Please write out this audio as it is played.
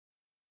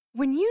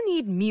When you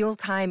need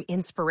mealtime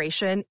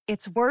inspiration,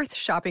 it's worth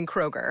shopping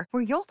Kroger,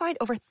 where you'll find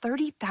over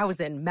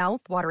 30,000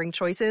 mouth-watering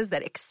choices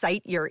that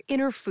excite your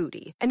inner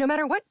foodie. And no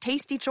matter what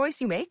tasty choice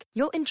you make,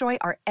 you'll enjoy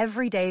our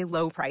everyday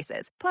low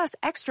prices, plus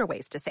extra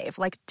ways to save,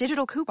 like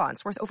digital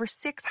coupons worth over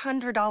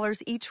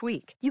 $600 each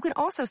week. You can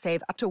also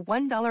save up to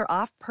 $1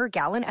 off per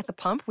gallon at the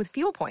pump with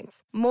fuel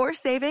points. More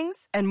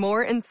savings and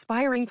more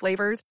inspiring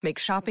flavors make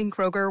shopping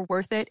Kroger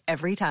worth it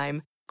every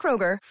time.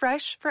 Kroger,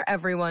 fresh for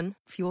everyone.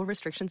 Fuel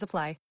restrictions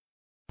apply.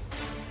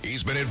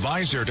 He's been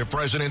advisor to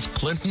Presidents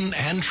Clinton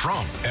and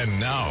Trump, and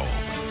now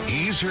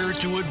he's here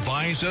to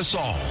advise us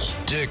all.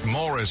 Dick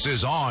Morris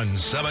is on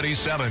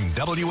 77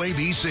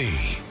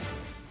 WABC.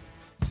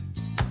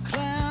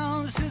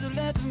 Clowns to the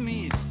left of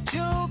me,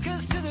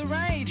 jokers to the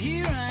right.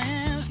 Here I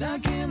am,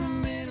 stuck in the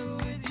middle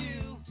with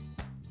you.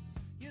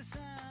 Yes,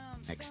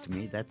 next to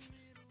me, that's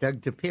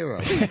Doug DePiro,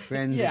 my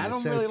friend. Yeah, I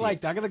don't really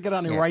like that. I got to get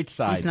on the right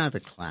side. He's not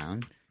a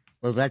clown.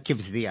 Well, that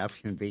gives you the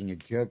option of being a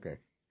joker.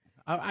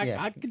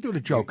 I can do the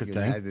Joker you're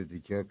thing. Neither the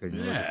Joker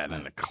nor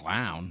than the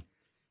clown.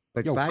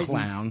 But Biden,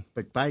 clown.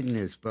 But Biden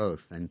is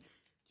both, and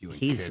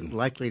he's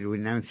likely to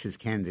announce his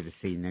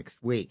candidacy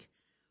next week.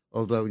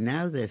 Although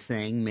now they're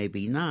saying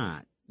maybe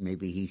not.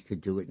 Maybe he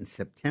could do it in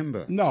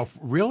September. No,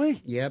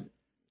 really? Yep.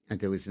 And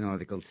there was an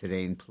article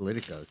today in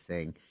Politico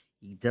saying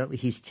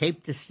he's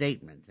taped a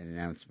statement, an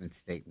announcement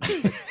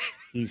statement. But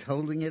he's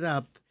holding it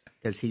up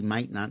because he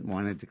might not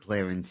want to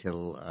declare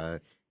until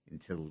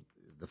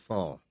the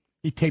fall.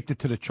 He taped it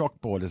to the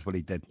chalkboard is what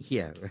he did.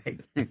 Yeah, right.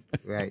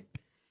 Right.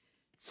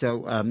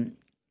 So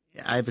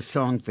I have a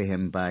song for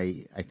him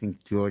by, I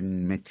think,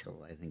 Jordan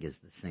Mitchell, I think is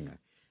the singer.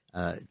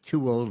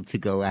 Too Old to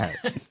Go Out.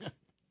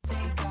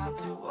 Think I'm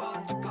too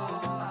old to go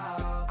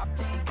out. I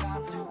think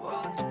I'm too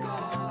old to go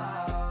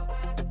out.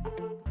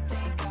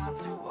 Think I'm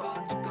too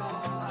old to go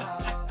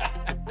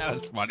out. That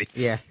was funny.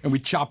 Yeah. And we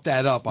chopped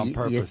that up on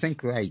purpose. You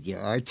think right. You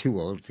are too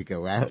old to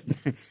go out.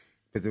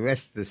 But the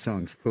rest of the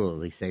song's cool.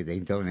 They say they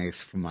don't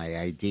ask for my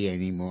ID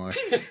anymore.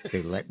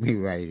 They let me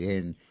right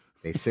in.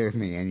 They serve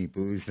me any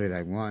booze that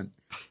I want.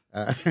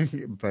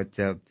 But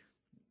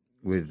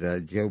with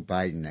Joe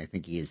Biden, I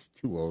think he is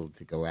too old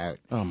to go out.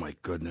 Oh, my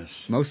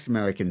goodness. Most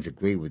Americans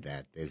agree with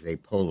that. There's a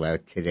poll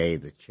out today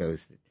that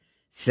shows that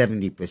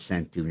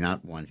 70% do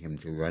not want him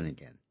to run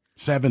again.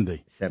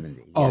 70?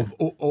 70. Yeah. Of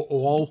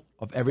all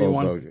of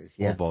everyone? All voters,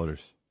 yeah. All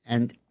voters.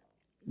 And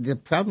the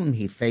problem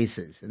he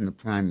faces in the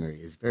primary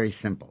is very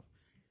simple.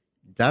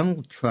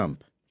 Donald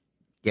Trump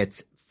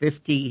gets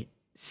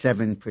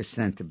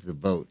 57% of the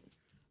vote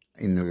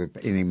in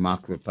a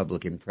mock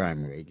Republican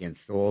primary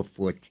against all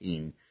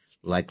 14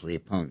 likely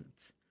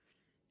opponents.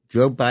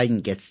 Joe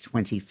Biden gets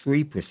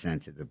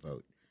 23% of the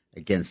vote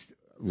against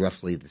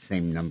roughly the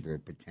same number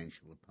of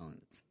potential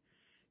opponents.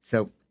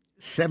 So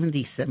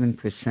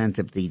 77%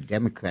 of the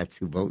Democrats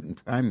who vote in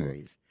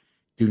primaries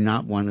do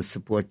not want to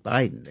support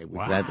Biden. They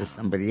would rather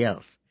somebody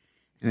else.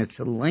 And it's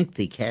a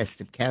lengthy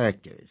cast of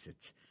characters.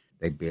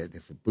 They're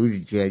for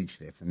Buttigieg,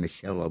 they're for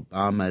Michelle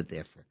Obama,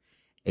 they're for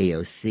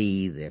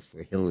AOC, they're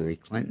for Hillary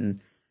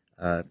Clinton,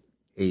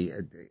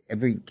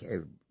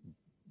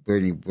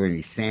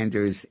 Bernie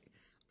Sanders,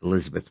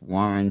 Elizabeth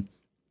Warren,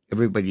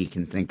 everybody you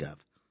can think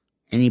of,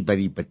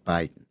 anybody but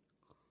Biden,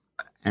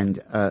 and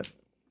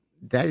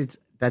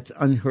that's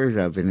unheard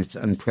of and it's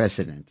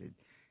unprecedented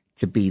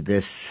to be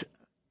this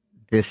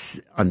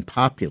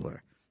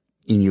unpopular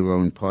in your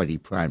own party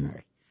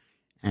primary.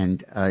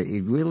 And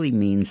it really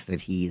means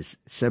that he is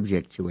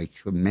subject to a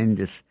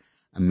tremendous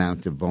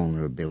amount of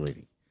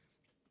vulnerability.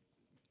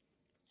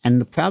 And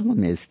the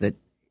problem is that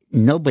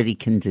nobody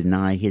can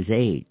deny his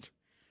age.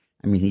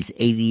 I mean, he's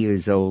 80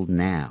 years old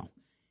now.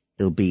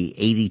 He'll be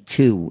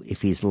 82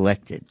 if he's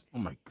elected. Oh,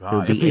 my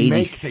God. If he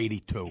makes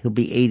 82. He'll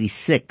be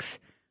 86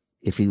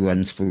 if he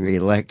runs for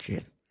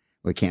re-election.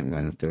 Well, he can't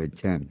run a third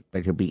term,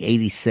 but he'll be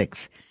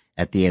 86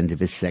 at the end of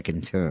his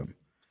second term.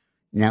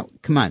 Now,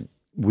 come on.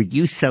 Would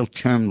you sell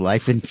term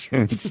life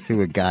insurance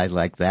to a guy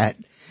like that?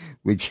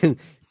 Would you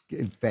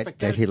bet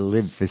that he'll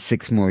live for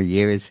 6 more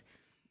years?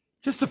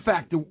 Just the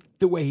fact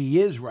the way he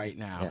is right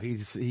now,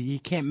 he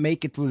can't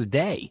make it through the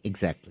day.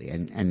 Exactly,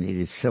 and it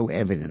is so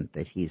evident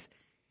that he's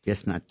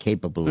just not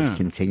capable of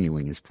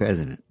continuing as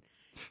president.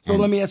 So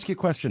let me ask you a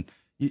question.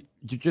 You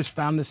just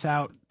found this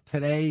out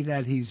today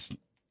that he's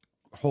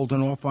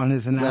holding off on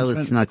his announcement? Well,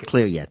 it's not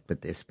clear yet,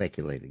 but they're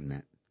speculating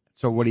that.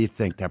 So what do you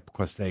think? That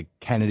because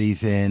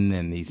Kennedy's in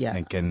and he's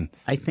thinking?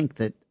 I think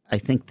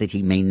that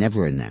he may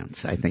never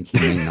announce. I think he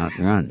may not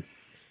run.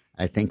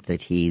 I think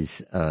that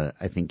he's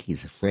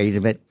afraid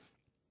of it.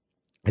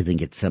 I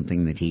think it's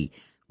something that he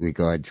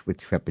regards with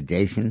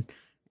trepidation,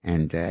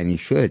 and he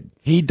should.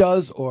 He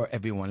does, or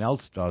everyone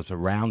else does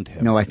around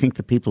him? No, I think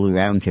the people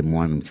around him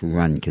want him to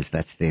run because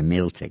that's their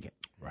meal ticket.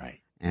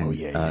 Right. And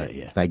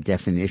by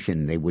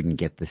definition, they wouldn't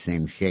get the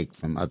same shake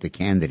from other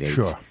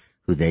candidates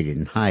who they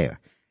didn't hire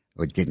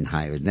or didn't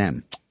hire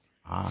them.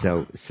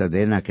 So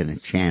they're not going to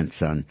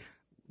chance on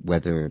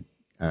whether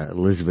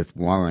Elizabeth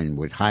Warren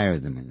would hire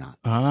them or not.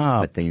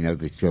 But they know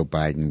that Joe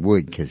Biden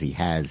would because he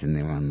has, and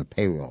they're on the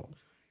payroll.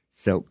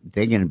 So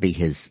they're going to be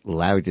his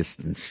loudest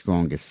and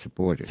strongest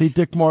supporters. See,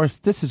 Dick Morris,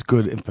 this is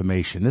good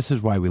information. This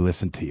is why we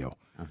listen to you.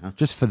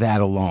 Just for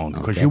that alone.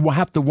 Because Okay. you will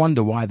have to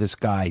wonder why this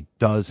guy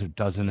does or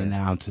doesn't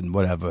announce and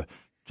whatever.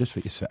 Just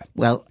what you said.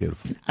 Well,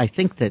 Beautiful. I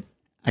think that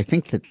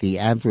the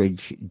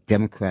average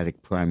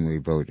Democratic primary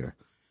voter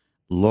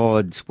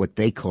lauds what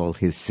they call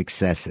his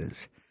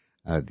successes,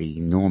 the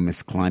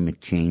enormous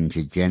climate change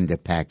agenda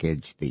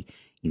package, the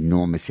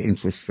enormous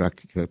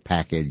infrastructure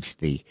package,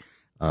 the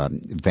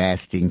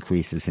vast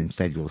increases in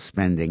federal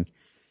spending.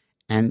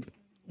 And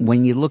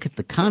when you look at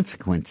the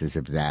consequences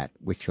of that,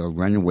 which are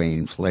runaway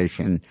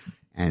inflation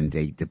and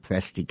a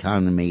depressed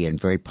economy and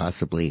very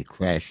possibly a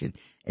crash and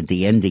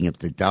the ending of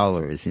the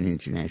dollar as an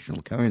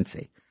international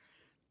currency,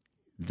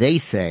 they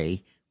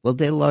say, well,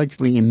 they're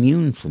largely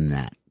immune from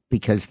that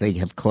because they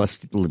have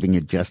cost of living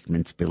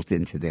adjustments built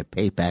into their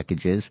pay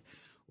packages,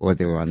 or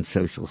they're on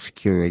Social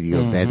Security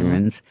or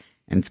veterans,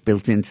 and it's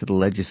built into the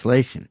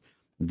legislation.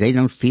 They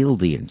don't feel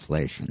the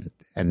inflation,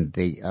 and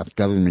they have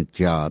government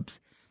jobs.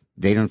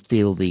 They don't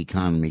feel the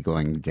economy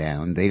going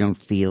down. They don't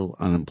feel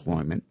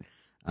unemployment.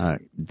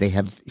 They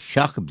have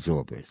shock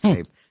absorbers. They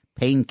have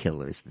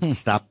painkillers that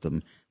stop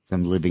them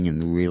from living in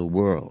the real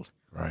world.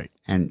 Right.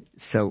 And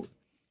so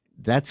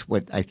that's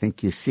what I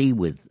think you see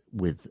with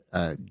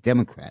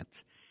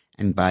Democrats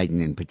and Biden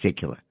in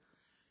particular.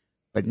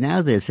 But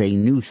now there's a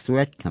new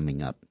threat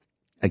coming up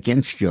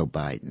against Joe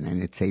Biden,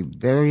 and it's a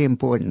very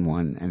important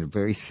one and a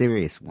very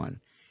serious one.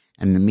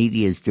 And the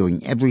media is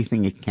doing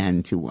everything it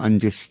can to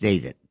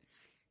understate it.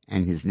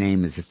 And his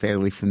name is a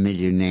fairly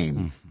familiar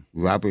name,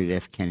 Robert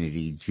F.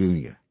 Kennedy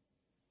Jr.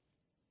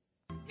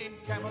 In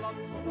Camelot,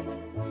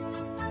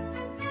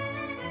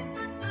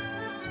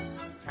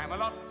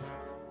 Camelot,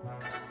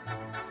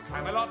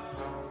 Camelot.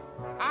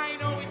 I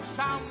know it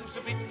sounds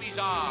a bit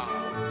bizarre,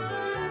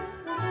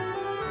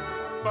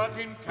 but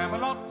in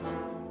Camelot,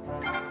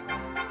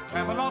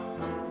 Camelot,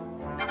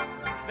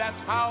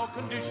 that's how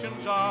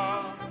conditions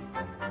are.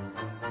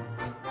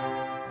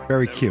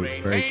 Very The cute.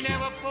 rain Very may cute.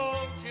 never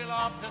fall till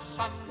after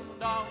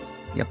sundown.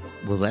 Yep,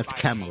 well, that's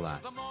 5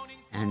 Camelot. the morning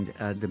And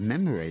the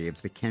memory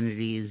of the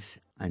Kennedys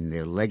and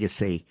their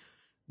legacy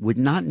would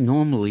not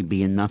normally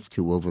be enough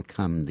to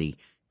overcome the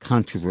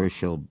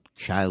controversial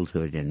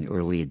childhood and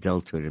early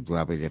adulthood of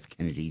Robert F.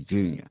 Kennedy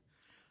Jr.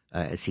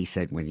 As he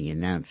said when he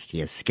announced he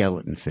has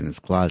skeletons in his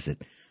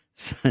closet,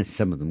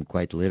 some of them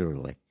quite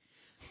literally.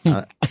 He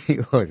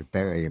ought to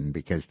bury him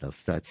because they'll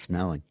start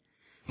smelling.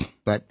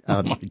 But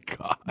Oh, my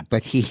God.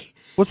 but he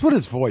What's with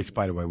his voice,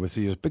 by the way? Was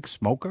he a big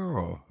smoker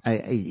or?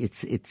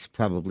 it's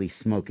probably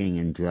smoking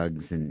and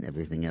drugs and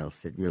everything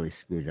else that really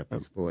screwed up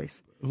his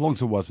voice. As long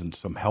as it wasn't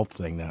some health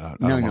thing that I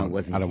No, don't it want,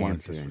 wasn't I don't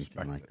want to cancer or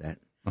disrespect anything like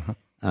it.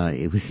 that.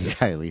 It was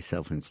entirely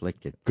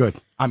self-inflicted. Good.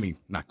 I mean,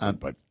 not good,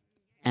 but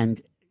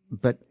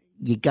But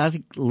you got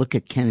to look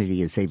at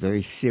Kennedy as a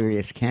very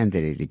serious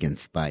candidate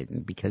against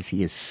Biden because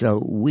he is so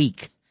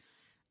weak.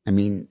 I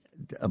mean,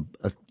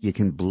 you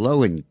can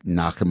blow and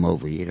knock him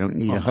over. You don't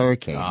need a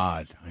hurricane.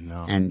 God, I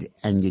know.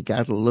 And you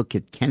got to look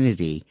at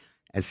Kennedy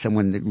as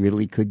someone that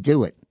really could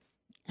do it.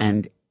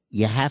 And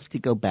you have to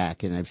go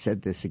back, and I've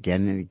said this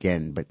again and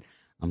again, but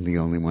I'm the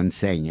only one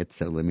saying it,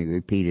 so let me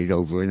repeat it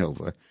over and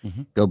over.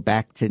 Go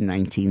back to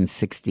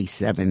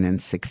 1967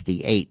 and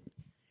 68.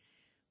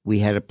 We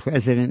had a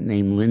president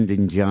named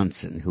Lyndon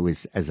Johnson who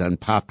is as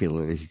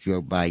unpopular as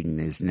Joe Biden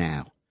is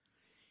now.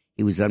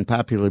 He was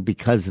unpopular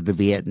because of the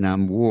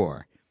Vietnam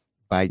War.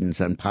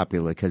 Biden's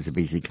unpopular because of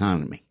his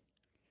economy.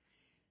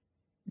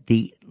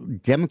 The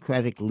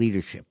Democratic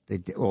leadership,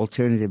 the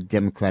alternative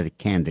Democratic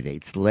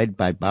candidates, led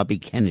by Bobby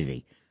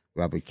Kennedy,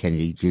 Robert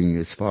Kennedy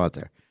Jr.'s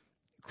father,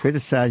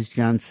 criticized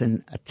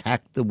Johnson,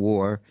 attacked the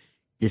war,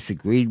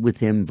 disagreed with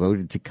him,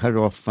 voted to cut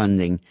off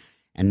funding,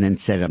 and then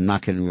said, I'm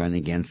not going to run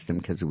against him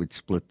because it would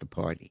split the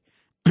party.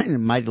 And it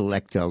might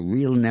elect our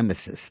real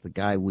nemesis, the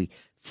guy we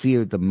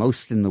feared the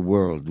most in the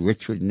world,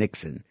 Richard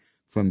Nixon,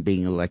 from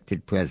being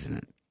elected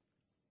president.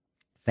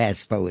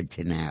 Fast forward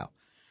to now.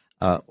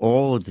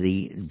 All of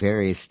the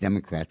various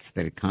Democrats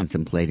that are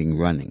contemplating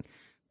running,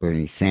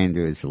 Bernie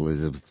Sanders,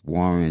 Elizabeth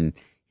Warren,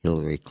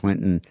 Hillary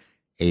Clinton,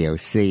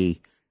 AOC,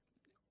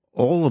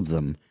 all of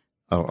them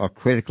are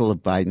critical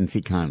of Biden's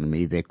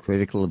economy. They're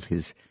critical of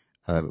his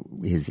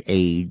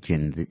age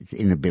and his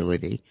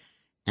inability,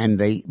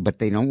 but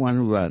they don't want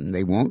to run.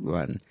 They won't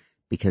run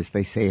because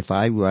they say if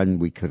I run,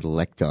 we could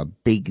elect our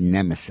big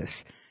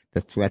nemesis,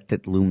 the threat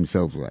that looms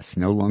over us.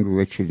 No longer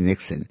Richard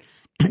Nixon.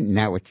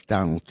 Now it's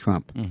Donald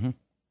Trump.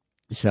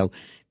 So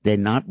they're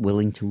not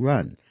willing to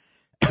run.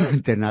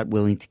 They're not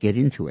willing to get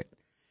into it.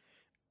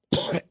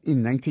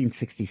 In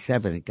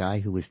 1967, a guy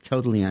who was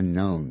totally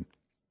unknown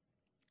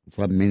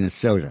from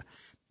Minnesota,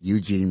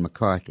 Eugene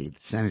McCarthy, the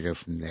senator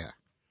from there,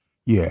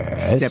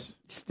 yes.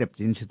 stepped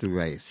into the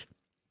race.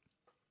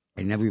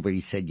 And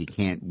everybody said you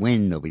can't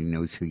win. Nobody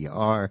knows who you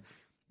are.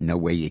 No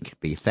way you could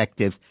be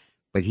effective.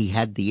 But he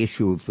had the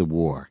issue of the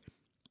war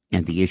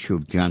and the issue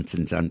of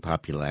Johnson's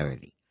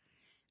unpopularity.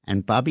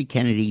 And Bobby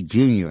Kennedy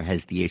Jr.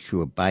 has the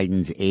issue of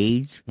Biden's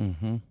age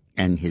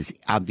and his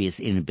obvious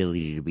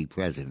inability to be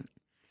president.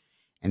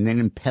 and then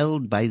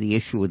impelled by the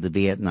issue of the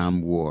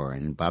Vietnam War,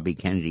 and in Bobby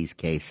Kennedy's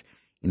case,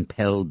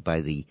 impelled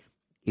by the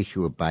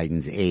issue of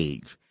Biden's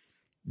age,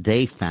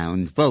 they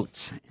found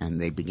votes, and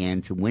they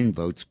began to win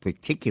votes,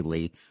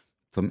 particularly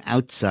from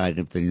outside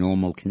of the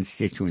normal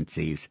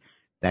constituencies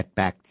that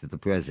backed the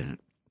president.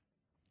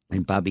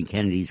 In Bobby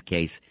Kennedy's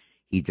case,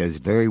 he does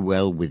very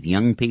well with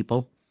young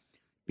people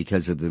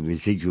because of the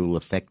residual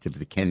effect of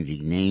the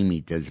Kennedy name.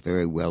 He does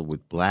very well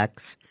with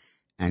blacks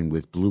and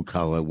with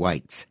blue-collar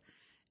whites.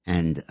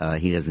 And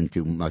he doesn't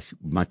do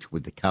much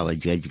with the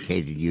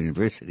college-educated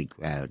university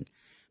crowd,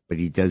 but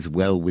he does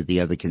well with the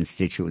other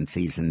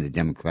constituencies in the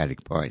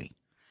Democratic Party.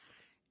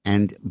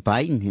 And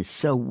Biden is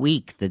so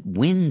weak that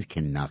wind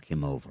can knock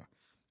him over.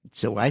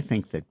 So I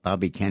think that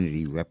Bobby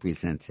Kennedy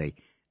represents a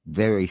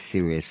very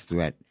serious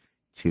threat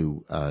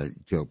to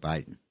Joe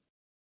Biden.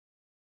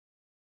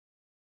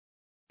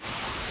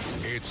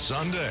 It's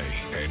Sunday,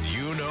 and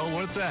you know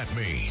what that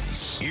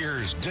means.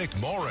 Here's Dick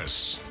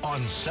Morris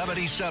on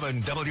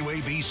 77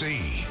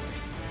 WABC.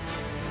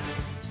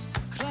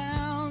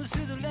 Clowns to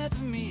the left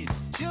of me,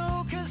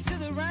 jokers to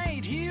the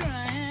right. Here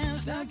I am,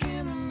 stuck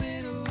in the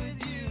middle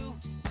with you.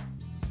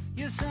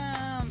 Yes,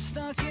 I'm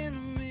stuck in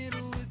the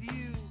middle with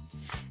you.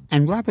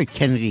 And Robert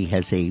Kennedy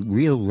has a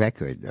real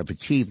record of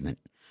achievement.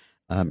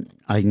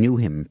 I knew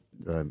him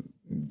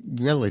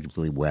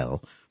relatively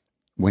well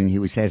when he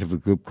was head of a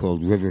group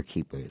called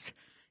Riverkeepers.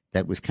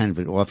 That was kind of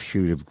an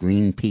offshoot of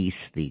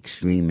Greenpeace, the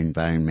extreme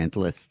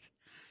environmentalists.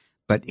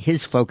 But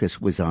his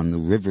focus was on the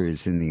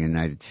rivers in the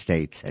United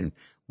States and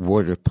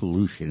water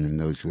pollution in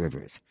those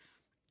rivers.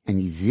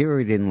 And he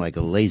zeroed in like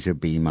a laser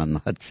beam on the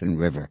Hudson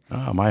River.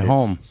 Oh, my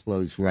home.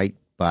 Flows right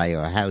by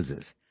our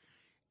houses.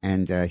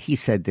 And he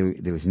said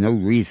there was no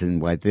reason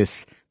why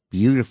this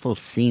beautiful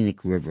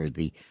scenic river,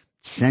 the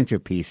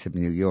centerpiece of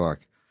New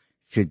York,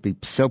 should be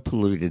so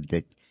polluted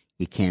that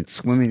you can't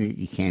swim in it,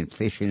 you can't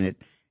fish in it,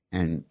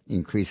 and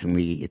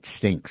increasingly it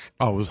stinks.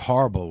 Oh, it was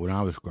horrible when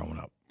I was growing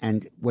up.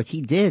 And what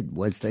he did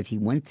was that he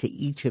went to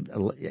each of, a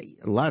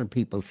lot of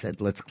people said,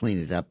 let's clean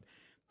it up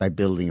by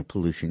building a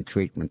pollution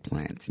treatment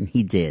plant. And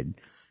he did.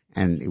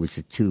 And it was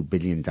a $2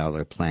 billion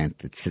plant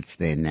that sits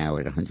there now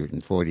at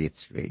 140th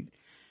Street.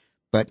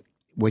 But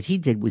what he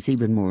did was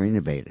even more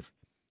innovative.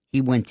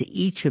 He went to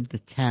each of the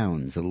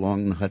towns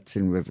along the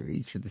Hudson River,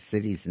 each of the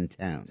cities and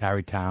towns.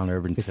 Tarrytown,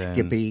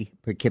 Irvington,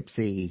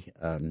 Poughkeepsie,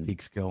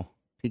 Peekskill,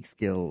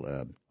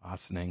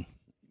 Ossining,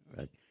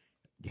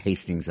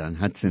 Hastings on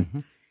Hudson. Mm-hmm.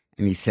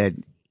 And he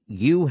said,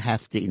 you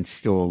have to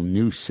install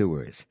new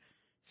sewers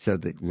so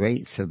that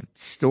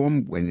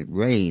when it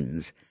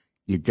rains,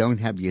 you don't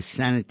have your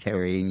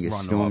sanitary and your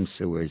storm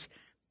sewers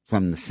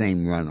from the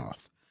same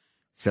runoff.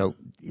 So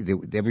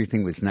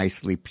everything was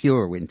nicely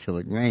pure until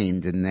it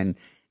rained, and then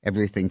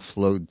everything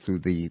flowed through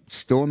the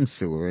storm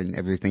sewer, and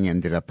everything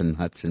ended up in the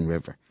Hudson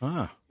River.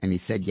 Ah. And he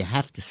said, you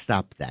have to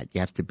stop that. You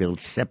have to build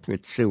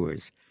separate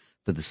sewers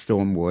for the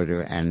storm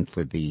water and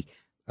for the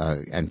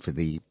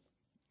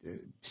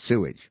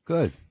sewage.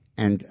 Good.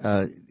 And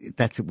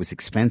it was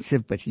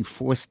expensive, but he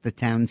forced the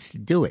towns to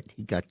do it.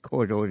 He got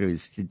court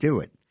orders to do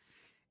it.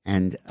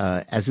 And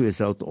as a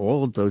result,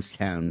 all of those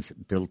towns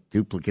built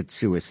duplicate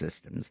sewer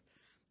systems,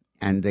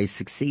 and they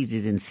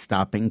succeeded in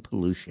stopping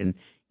pollution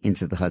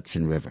into the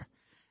Hudson River.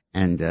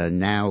 And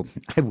now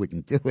I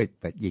wouldn't do it,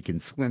 but you can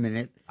swim in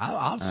it.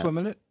 I'll swim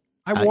in it.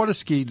 I water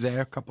skied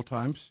there a couple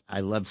times.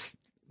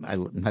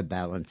 My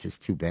balance is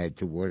too bad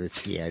to water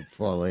ski. I'd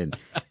fall in.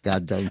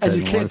 God don't. And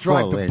you can't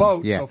drive the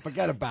boat, yeah. So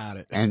forget about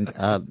it. And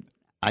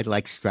I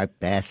like striped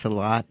bass a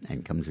lot,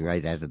 and comes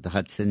right out of the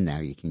Hudson. Now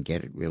you can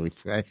get it really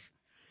fresh.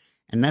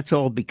 And that's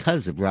all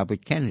because of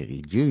Robert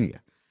Kennedy, Jr.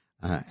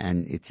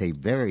 And it's a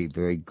very,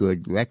 very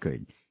good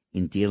record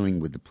in dealing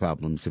with the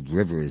problems of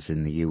rivers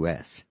in the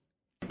U.S.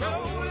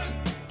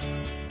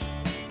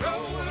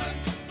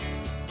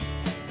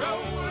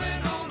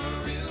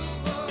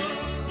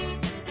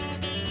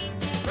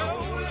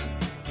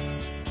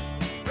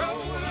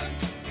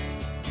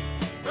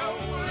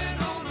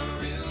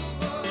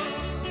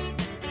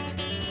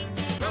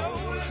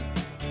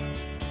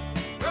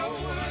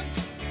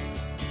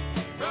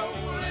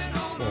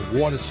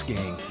 Water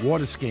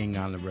skiing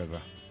on the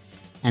river.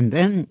 And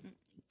then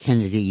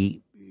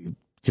Kennedy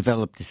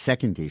developed a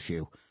second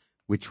issue,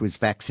 which was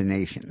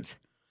vaccinations.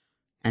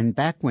 And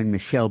back when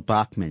Michelle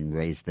Bachmann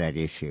raised that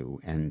issue,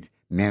 and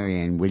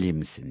Marianne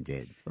Williamson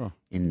did,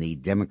 in the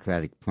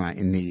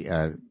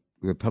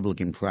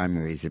Republican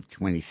primaries of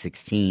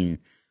 2016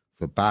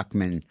 for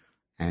Bachmann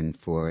and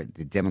for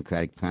the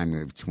Democratic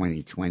primary of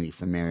 2020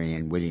 for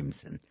Marianne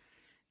Williamson,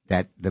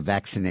 that the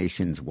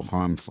vaccinations were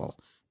harmful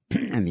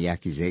and the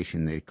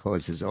accusation that it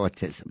causes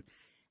autism.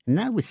 And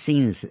that was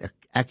seen as an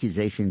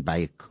accusation by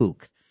a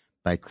kook,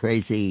 by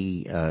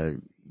crazy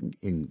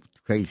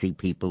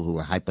people who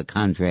are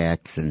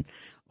hypochondriacs and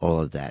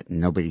all of that. And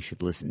nobody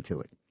should listen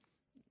to it.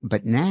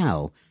 But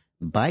now,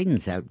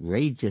 Biden's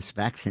outrageous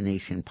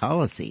vaccination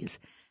policies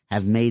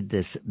have made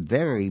this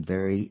very,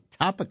 very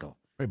topical.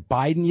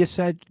 Biden, you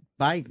said?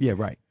 Biden. Yeah,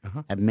 right.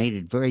 Have made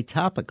it very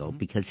topical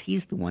because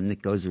he's the one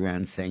that goes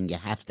around saying you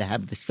have to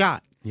have the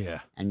shot.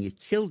 Yeah. And your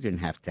children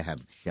have to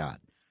have the shot.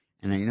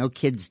 And I know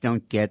kids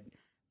don't get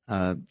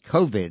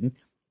COVID,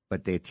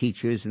 but their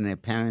teachers and their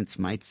parents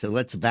might. So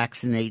let's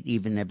vaccinate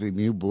even every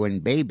newborn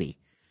baby.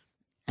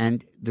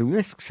 And the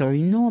risks are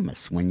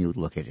enormous when you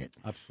look at it.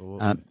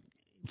 Absolutely.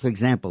 For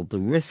example, the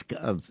risk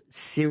of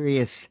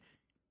serious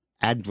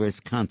adverse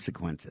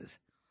consequences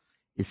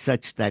is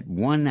such that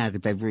 1 out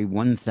of every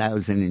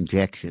 1,000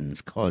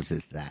 injections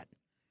causes that,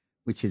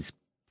 which is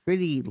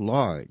pretty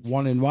large.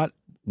 One in what?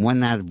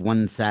 1 out of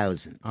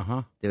 1,000.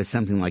 Uh-huh. There are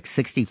something like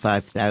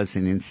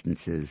 65,000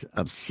 instances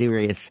of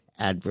serious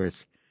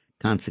adverse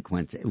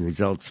consequence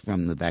results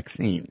from the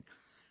vaccine.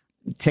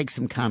 Take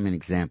some common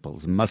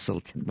examples: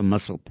 muscle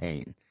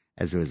pain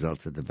as a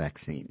result of the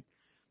vaccine.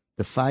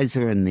 The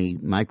Pfizer and the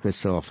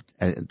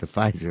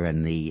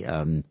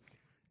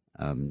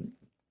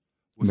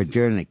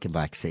Moderna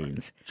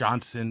vaccines.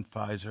 Johnson,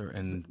 Pfizer,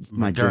 and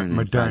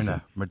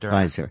Moderna. Moderna.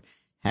 Pfizer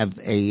have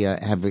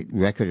a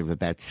record of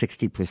about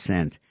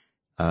 60%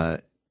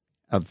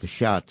 of the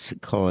shots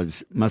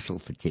cause muscle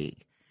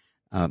fatigue,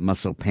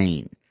 muscle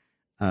pain.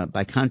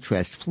 By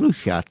contrast, flu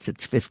shots,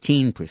 it's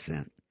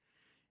 15%.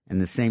 And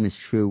the same is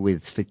true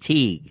with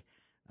fatigue.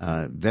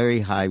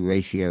 Very high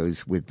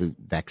ratios with the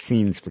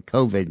vaccines for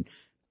COVID,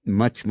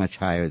 much, much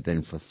higher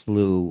than for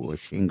flu or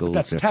shingles.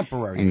 That's or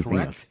temporary, anything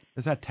correct? else.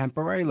 Is that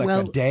temporary, like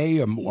Well, a day,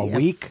 a Yeah,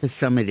 week? For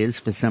some it is,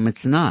 for some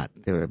it's not.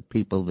 There are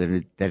people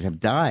that have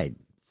died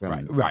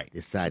from Right.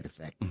 the side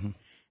effects. Mm-hmm.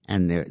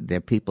 And there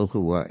are people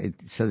who are,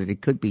 so that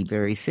it could be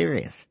very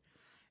serious.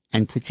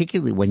 And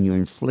particularly when you're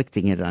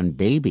inflicting it on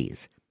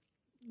babies,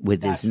 where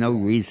there's no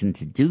reason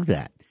to do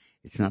that.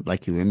 It's not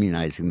like you're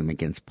immunizing them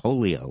against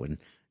polio and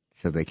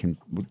so they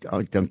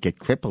don't get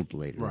crippled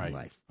later in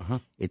life. Uh-huh.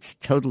 It's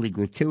totally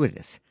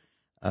gratuitous.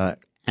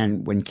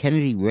 And when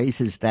Kennedy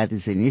raises that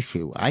as an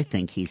issue, I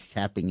think he's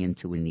tapping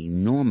into an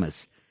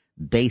enormous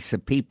base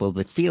of people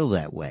that feel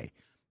that way,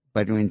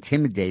 but are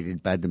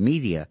intimidated by the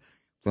media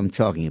from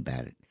talking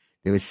about it.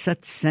 There is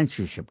such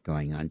censorship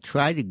going on.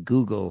 Try to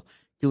Google,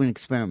 do an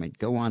experiment,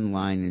 go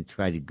online and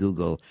try to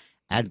Google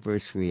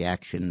adverse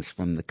reactions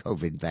from the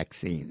COVID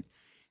vaccine.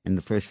 And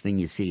the first thing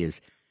you see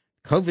is,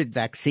 COVID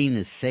vaccine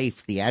is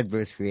safe, the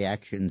adverse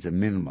reactions are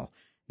minimal.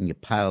 And you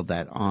pile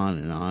that on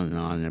and on and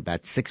on. And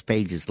about 6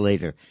 pages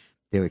later,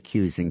 they're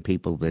accusing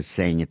people that's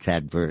saying it's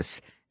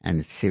adverse and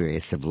it's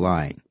serious of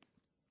lying.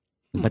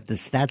 But the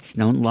stats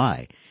don't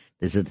lie.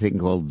 There's a thing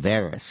called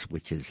Veris,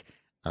 which is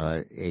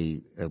a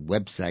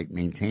website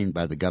maintained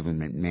by the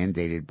government,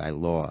 mandated by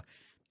law,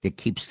 that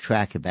keeps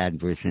track of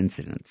adverse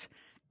incidents.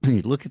 And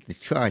you look at the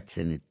charts,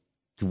 and it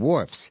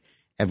dwarfs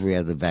every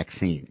other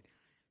vaccine.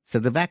 So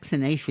the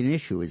vaccination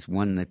issue is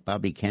one that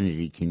Bobby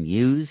Kennedy can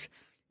use,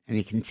 and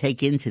he can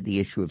take into the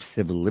issue of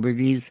civil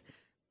liberties,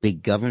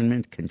 big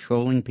government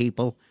controlling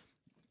people,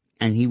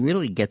 and he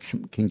really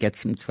can get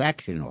some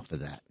traction off of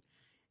that.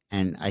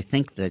 And I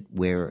think that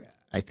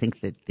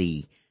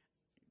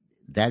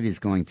that is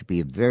going to be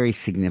a very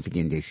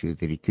significant issue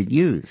that he could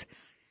use,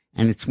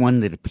 and it's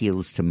one that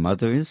appeals to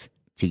mothers,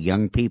 to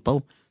young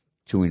people,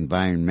 to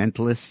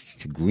environmentalists,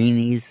 to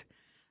greenies,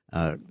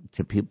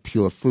 to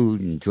pure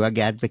food and drug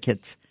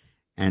advocates,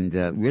 and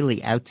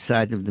really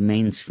outside of the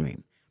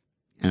mainstream.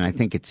 And I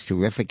think it's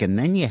terrific. And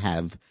then you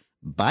have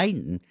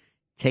Biden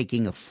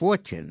taking a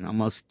fortune,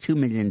 almost $2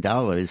 million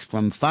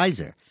from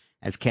Pfizer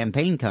as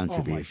campaign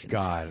contributions. Oh,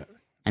 my God.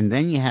 And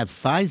then you have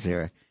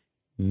Pfizer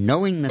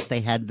knowing that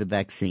they had the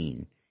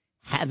vaccine,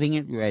 having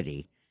it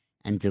ready,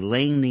 and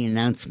delaying the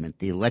announcement.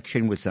 The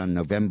election was on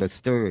November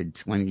 3rd,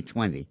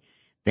 2020.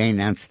 They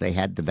announced they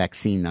had the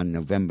vaccine on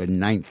November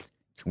 9th,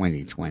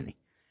 2020.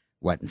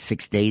 In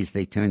 6 days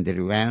they turned it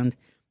around?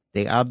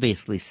 They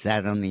obviously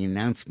sat on the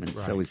announcement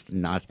so as to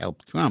not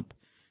help Trump,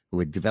 who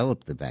had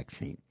developed the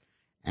vaccine.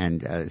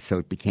 And so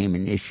it became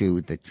an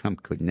issue that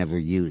Trump could never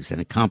use,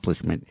 an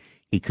accomplishment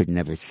he could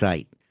never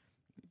cite.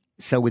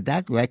 So with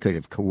that record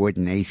of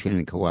coordination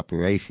and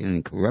cooperation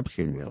and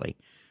corruption, really,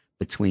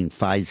 between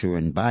Pfizer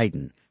and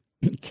Biden,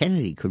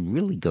 Kennedy could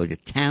really go to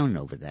town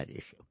over that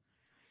issue.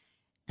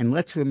 And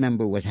let's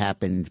remember what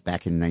happened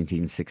back in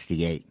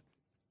 1968.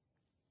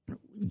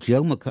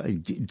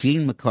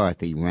 Gene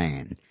McCarthy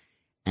ran,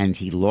 and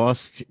he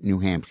lost New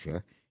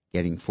Hampshire,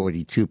 getting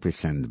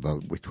 42% of the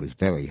vote, which was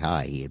very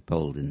high. He had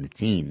polled in the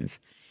teens,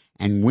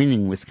 and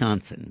winning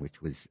Wisconsin,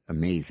 which was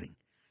amazing.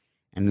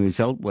 And the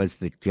result was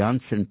that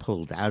Johnson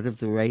pulled out of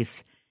the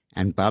race,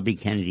 and Bobby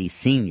Kennedy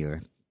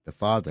Sr., the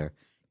father,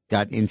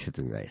 got into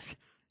the race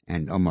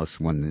and almost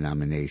won the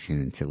nomination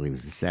until he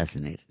was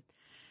assassinated.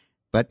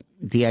 But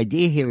the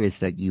idea here is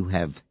that you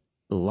have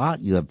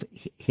you have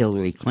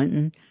Hillary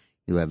Clinton,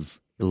 you have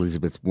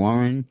Elizabeth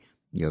Warren,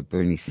 you have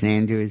Bernie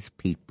Sanders,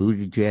 Pete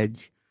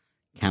Buttigieg,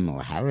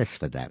 Kamala Harris,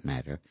 for that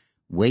matter,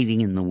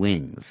 waiting in the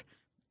wings.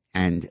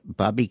 And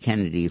Bobby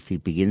Kennedy, if he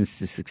begins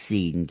to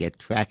succeed and get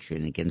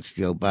traction against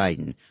Joe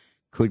Biden,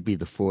 could be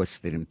the force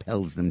that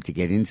impels them to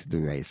get into the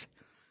race,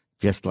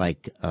 just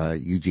like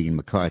Eugene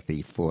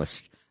McCarthy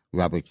forced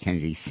Robert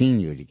Kennedy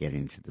Sr. to get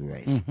into the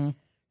race. Mm-hmm.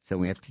 So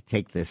we have to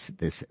take this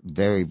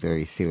very,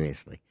 very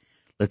seriously.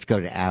 Let's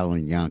go to Al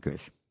in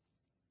Yonkers.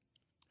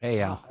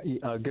 Hey, Al.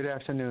 Good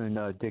afternoon,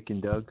 Dick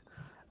and Doug.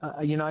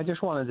 I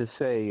just wanted to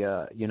say,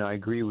 I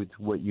agree with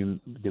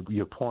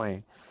your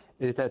point,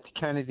 is that the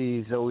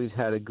Kennedys always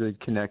had a good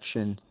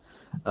connection,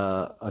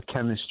 a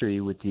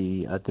chemistry with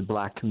the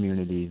black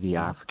community, the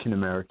African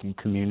American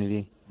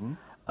community,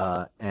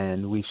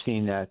 and we've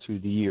seen that through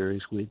the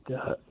years with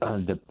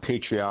the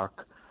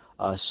patriarch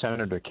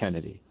Senator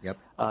Kennedy. Yep.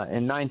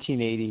 In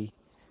 1980.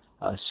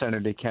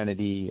 Senator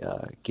Kennedy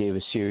gave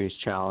a serious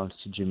challenge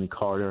to Jimmy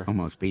Carter.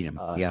 Almost beat him.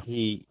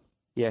 He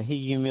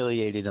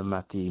humiliated him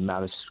at the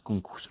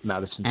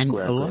Madison And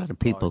Square. a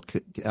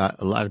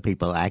lot of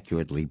people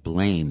accurately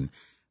blame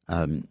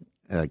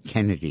Ted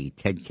Kennedy,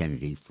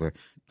 for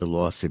the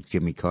loss of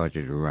Jimmy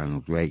Carter to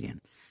Ronald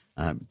Reagan,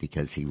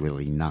 because he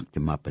really knocked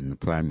him up in the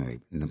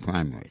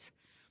primaries.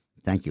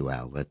 Thank you,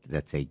 Al.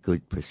 That's a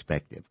good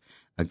perspective.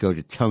 I go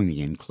to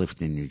Tony in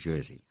Clifton, New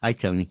Jersey. Hi,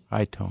 Tony.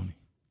 Hi, Tony.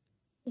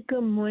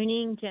 Good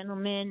morning,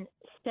 gentlemen.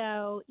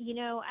 So,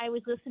 I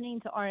was listening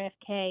to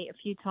RFK a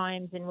few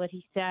times and what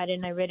he said,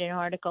 and I read an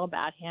article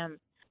about him.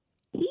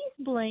 He's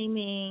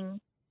blaming,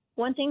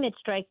 one thing that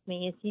strikes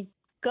me is he's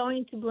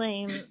going to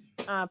blame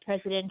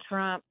President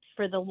Trump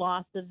for the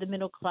loss of the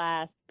middle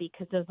class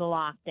because of the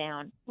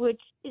lockdown,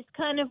 which is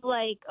kind of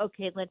like,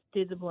 okay, let's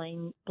do the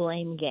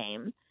blame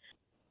game.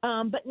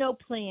 But no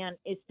plan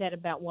is said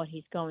about what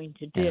he's going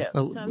to do.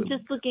 So I'm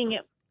just looking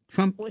at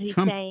what he's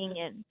saying.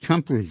 And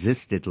Trump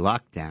resisted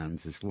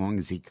lockdowns as long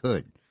as he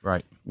could.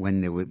 Right.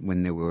 When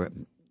there were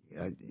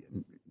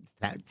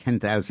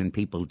 10,000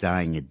 people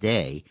dying a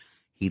day,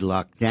 he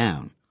locked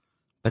down.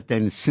 But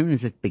then as soon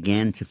as it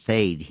began to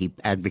fade, he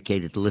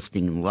advocated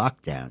lifting the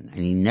lockdown,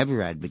 and he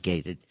never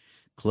advocated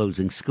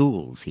closing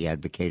schools. He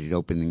advocated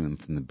opening them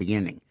from the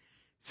beginning.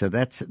 So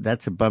that's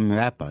a bum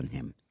rap on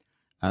him.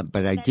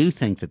 But I do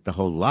think that the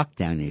whole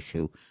lockdown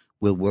issue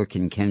will work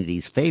in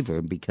Kennedy's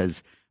favor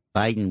because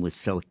Biden was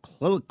so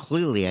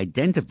clearly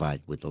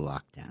identified with the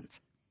lockdowns.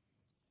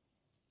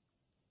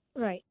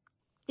 Right.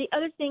 The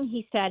other thing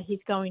he said he's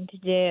going to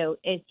do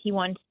is he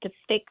wants to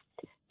fix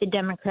the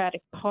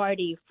Democratic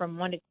Party from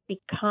what it's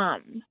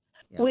become,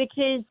 which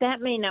is that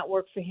may not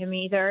work for him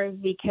either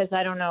because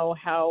I don't know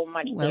how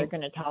much they're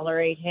going to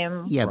tolerate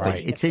him. Yeah, but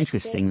it's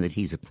interesting that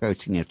he's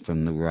approaching it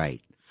from the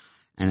right.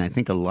 And I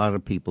think a lot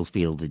of people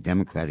feel the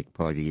Democratic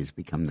Party has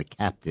become the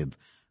captive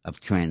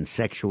of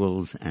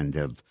transsexuals and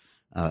of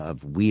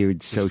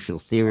weird social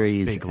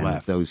theories and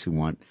of those who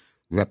want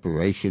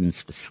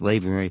reparations for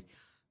slavery.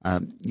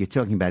 You're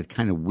talking about a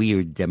kind of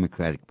weird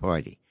Democratic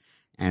Party.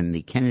 And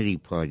the Kennedy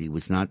Party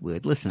was not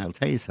weird. Listen, I'll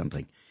tell you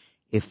something.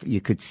 If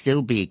you could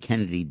still be a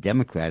Kennedy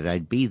Democrat,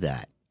 I'd be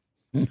that.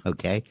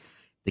 Okay?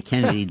 The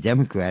Kennedy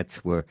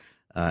Democrats were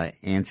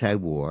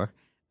anti-war.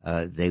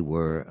 They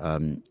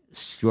were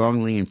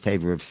strongly in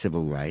favor of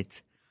civil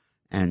rights.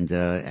 And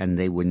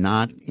they were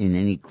not in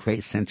any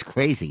sense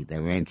crazy. They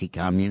were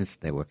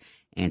anti-communist. They were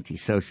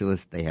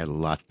anti-socialist. They had a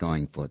lot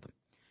going for them.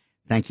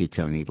 Thank you,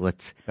 Tony.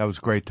 That was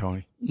great,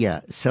 Tony.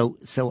 Yeah. So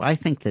I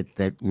think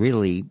that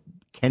really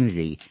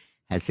Kennedy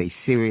has a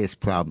serious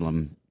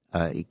problem.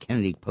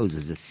 Kennedy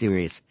poses a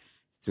serious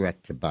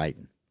threat to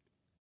Biden.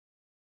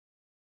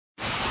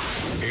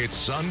 It's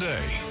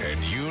Sunday,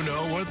 and you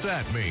know what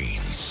that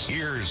means.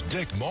 Here's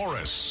Dick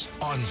Morris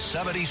on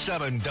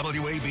 77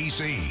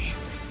 WABC.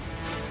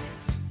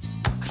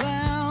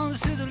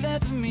 Clowns to the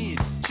left of me,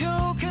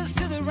 jokers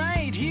to the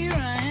right. Here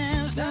I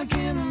am, stuck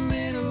in the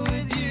middle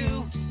with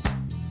you.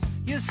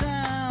 Yes,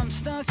 I'm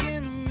stuck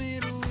in the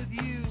middle with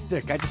you.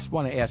 Dick, I just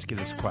want to ask you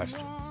this question.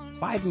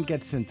 Biden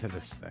gets into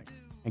this thing,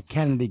 and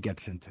Kennedy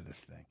gets into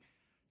this thing.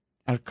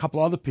 And a couple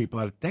other people,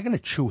 they're going to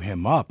chew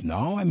him up,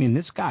 no? I mean,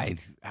 this guy,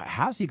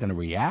 how's he going to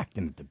react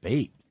in a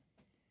debate?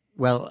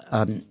 Well,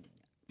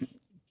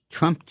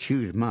 Trump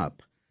chewed him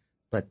up,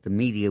 but the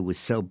media was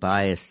so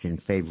biased in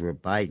favor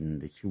of Biden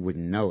that you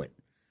wouldn't know it.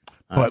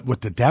 But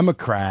with the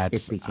Democrats...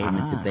 It became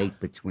a debate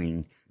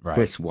between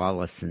Chris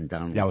Wallace and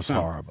Donald Trump. That was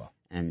horrible.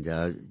 And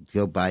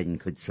Joe Biden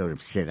could sort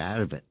of sit out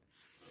of it.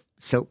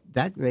 So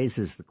that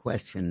raises the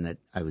question that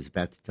I was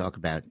about to talk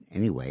about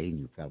anyway, and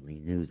you probably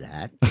knew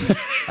that.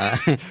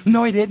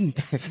 No, I didn't.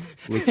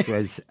 Which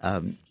was,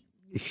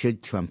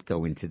 should Trump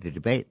go into the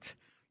debates?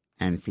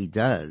 And if he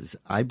does,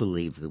 I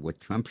believe that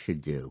what Trump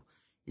should do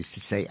is to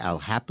say, I'll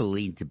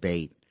happily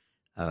debate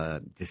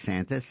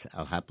DeSantis.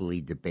 I'll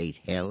happily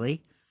debate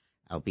Haley.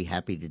 I'll be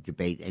happy to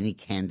debate any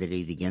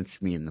candidate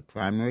against me in the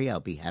primary. I'll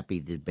be happy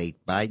to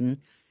debate Biden.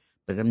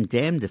 But I'm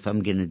damned if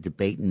I'm going to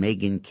debate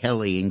Megyn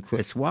Kelly and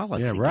Chris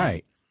Wallace. Yeah, again.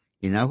 right.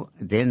 You know,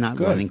 they're not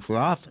running for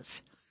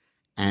office.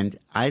 And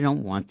I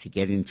don't want to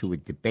get into a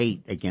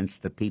debate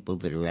against the people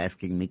that are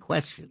asking me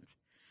questions.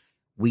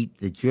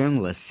 The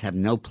journalists, have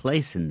no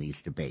place in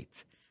these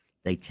debates.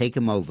 They take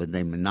them over.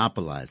 They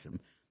monopolize them.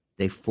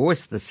 They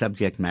force the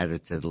subject matter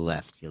to the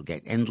left. You'll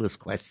get endless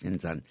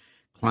questions on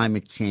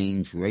climate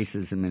change,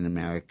 racism in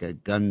America,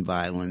 gun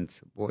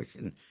violence,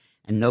 abortion.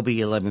 And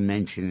nobody will ever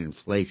mention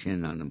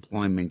inflation,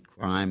 unemployment,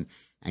 crime,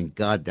 and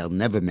God, they'll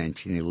never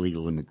mention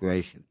illegal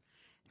immigration.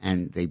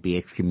 And they'd be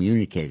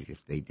excommunicated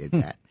if they did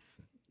that.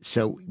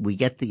 So we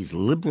get these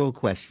liberal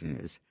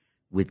questioners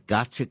with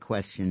gotcha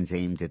questions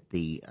aimed at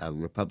the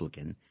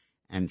Republican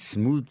and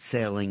smooth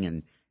sailing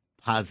and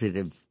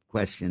positive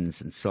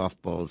questions and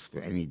softballs for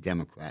any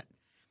Democrat.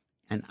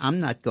 And I'm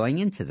not going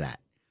into that.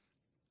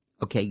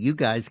 Okay, you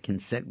guys can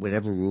set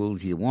whatever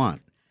rules you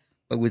want,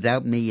 but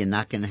without me, you're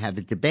not going to have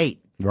a debate.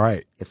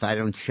 Right. If I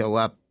don't show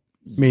up.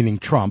 Meaning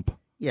Trump.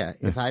 Yeah,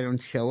 if I don't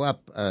show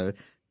up,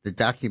 the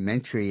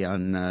documentary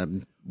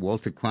on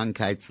Walter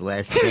Cronkite's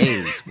last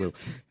days will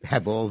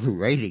have all the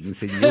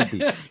ratings, and you'll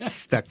be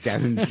stuck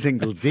down in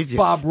single digits.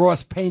 Bob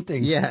Ross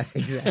painting. Yeah,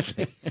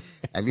 exactly.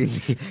 I mean,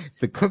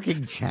 the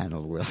cooking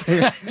channel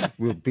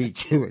will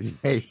beat you in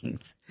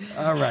ratings.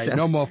 All right, So-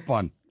 no more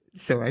fun.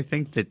 So I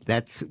think that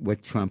that's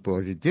what Trump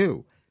ought to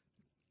do.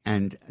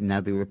 And now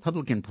the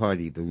Republican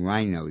Party, the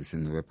rhinos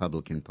in the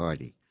Republican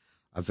Party,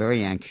 are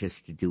very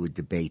anxious to do a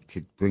debate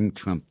to bring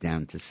Trump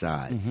down to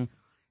size.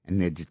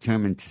 And they're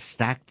determined to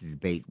stack the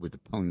debate with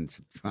opponents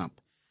of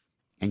Trump.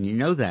 And you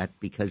know that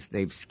because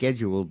they've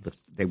scheduled,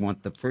 they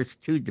want the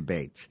first two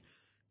debates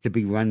to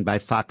be run by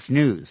Fox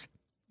News.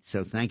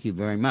 So thank you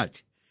very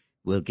much.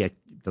 We'll get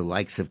the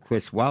likes of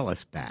Chris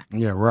Wallace back.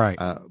 Yeah, right.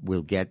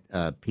 We'll get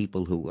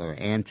people who are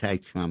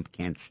anti-Trump,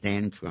 can't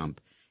stand Trump,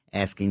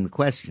 asking the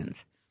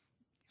questions.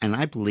 And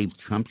I believe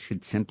Trump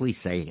should simply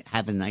say,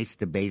 have a nice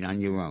debate on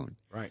your own.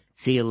 Right.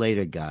 See you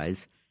later,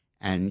 guys.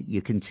 And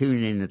you can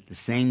tune in at the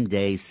same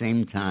day,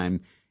 same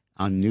time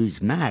on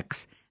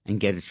Newsmax and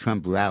get a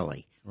Trump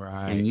rally.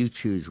 Right. And you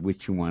choose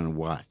which you want to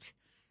watch.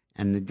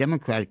 And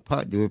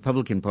the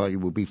Republican Party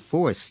will be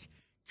forced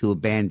to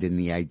abandon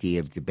the idea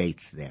of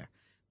debates there.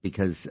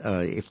 Because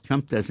if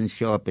Trump doesn't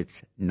show up,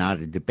 it's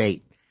not a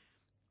debate.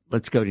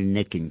 Let's go to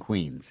Nick in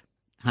Queens.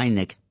 Hi,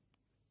 Nick.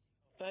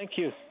 Thank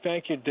you,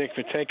 Dick,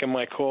 for taking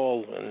my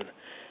call. And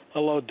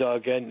hello,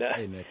 Doug. And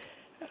Hey, Nick.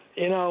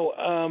 you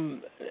know,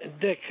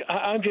 Dick,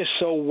 I'm just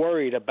so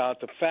worried about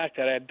the fact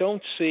that I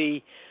don't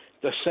see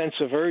the sense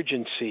of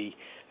urgency,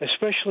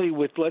 especially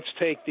with let's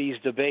take these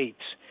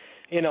debates.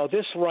 You know,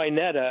 this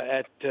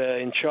Rhinetta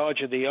in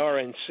charge of the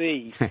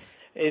RNC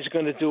is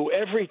going to do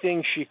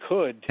everything she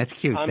could. That's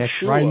cute. I'm That's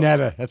sure.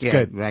 Rhinetta. That's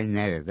good.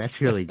 Rhinetta. That's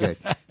really good.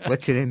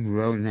 What's her name?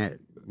 Rona.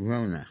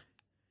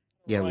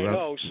 Yeah, I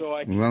know, so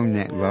I can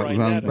Rona. call her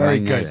Rhinetta. Very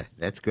Rhinetta. good.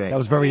 That's great. That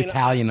was very I mean,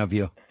 Italian of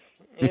you.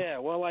 Yeah,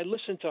 well, I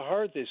listened to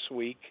her this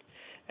week,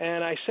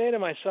 and I say to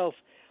myself,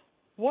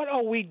 what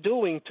are we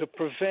doing to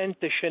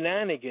prevent the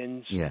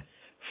shenanigans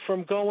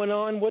from going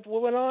on? What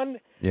went on?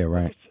 Yeah,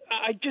 right.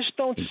 I just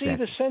don't see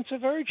the sense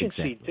of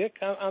urgency, Dick.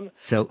 I'm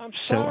So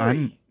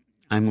sorry.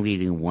 I'm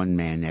leading a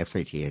one-man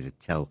effort here to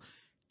tell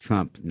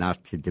Trump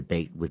not to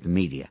debate with the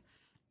media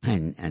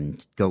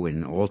and go in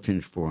an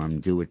alternate forum,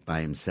 do it by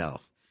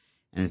himself.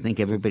 And I think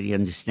everybody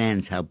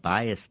understands how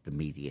biased the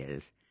media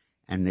is,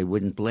 and they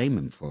wouldn't blame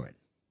him for it.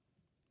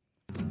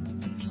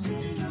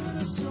 Sitting on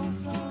a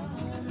sofa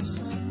on a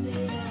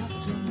Sunday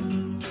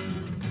afternoon,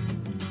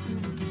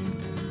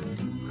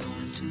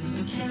 going to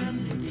the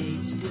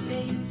candidates'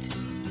 debate.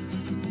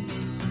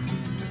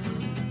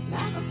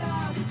 Laugh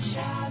about it,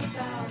 shout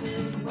about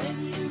it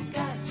when you've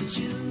got to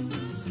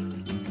choose.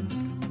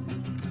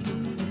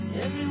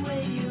 Every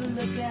way you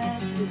look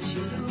at it,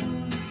 you lose.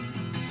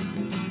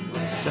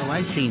 So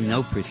I see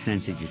no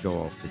percentage at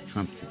all for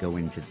Trump to go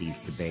into these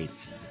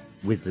debates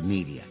with the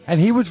media. And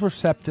he was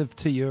receptive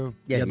to you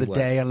Yeah, the he other was.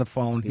 day on the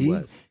phone. He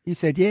was. He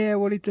said, yeah,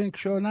 what do you think?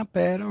 Sure, not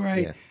bad. All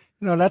right. Yeah.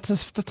 You know, that's a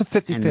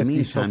 50-50 And in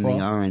the so meantime, far. the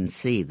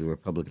RNC, the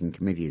Republican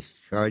Committee, is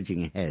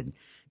charging ahead.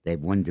 They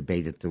have one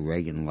debate at the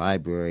Reagan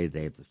Library.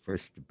 They have the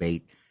first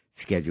debate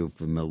scheduled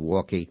for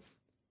Milwaukee.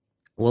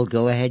 Well,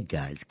 go ahead,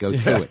 guys. Go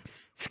to it.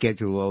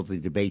 Schedule all the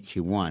debates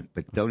you want,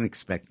 but don't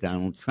expect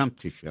Donald Trump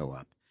to show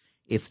up.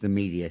 If the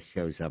media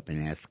shows up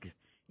and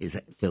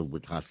is filled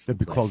with hostile They'd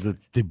be called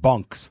questions. the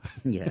debunks.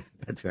 Yeah,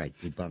 that's right.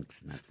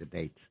 Debunks, not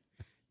debates.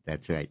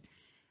 That's right.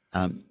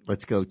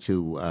 Let's go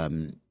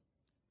to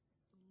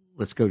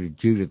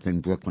Judith in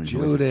Brooklyn,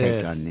 who has a take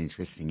Judith. on an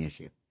interesting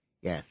issue.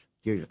 Yes,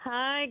 Judith.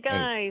 Hi,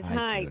 guys.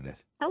 Hi.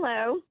 Judith.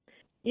 Hello.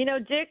 You know,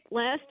 Dick,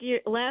 last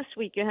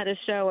week you had a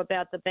show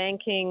about the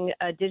banking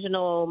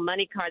digital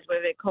money cards,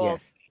 whatever they're called,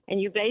 Yes.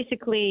 and you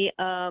basically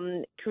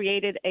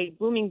created a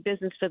booming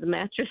business for the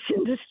mattress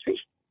industry.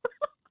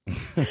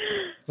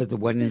 For the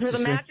one For the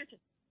industry?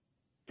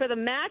 for the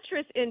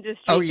mattress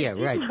industry. Oh, yeah,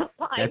 right.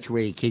 Like- That's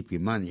where you keep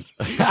your money.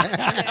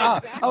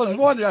 I was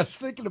wondering, I was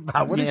thinking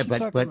about what yeah, is she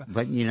talking about?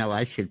 but you know,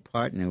 I should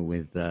partner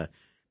with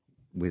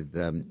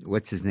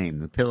what's his name,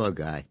 the pillow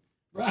guy.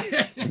 Right.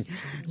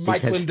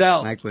 Mike Because-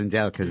 Lindell. Mike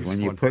Lindell, because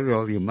when you put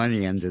all your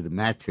money under the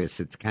mattress,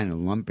 it's kind of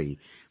lumpy,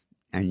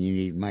 and you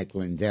need Mike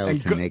Lindell And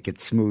to make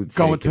it smooth.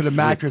 so Going it to can the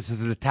slip. mattress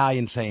is an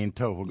Italian saying,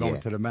 too. We're going Yeah.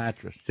 to the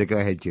mattress. So go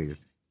ahead,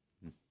 Judith.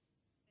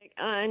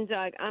 And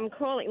I'm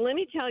calling. Let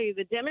me tell you,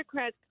 the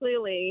Democrats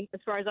clearly,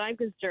 as far as I'm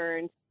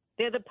concerned,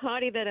 they're the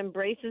party that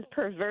embraces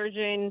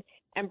perversion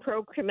and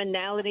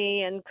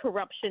pro-criminality and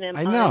corruption and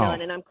I on know. and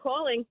on. And I'm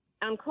calling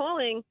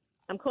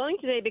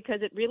today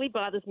because it really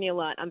bothers me a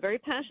lot. I'm very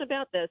passionate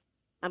about this.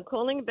 I'm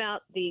calling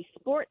about the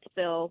sports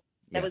bill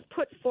that was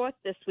put forth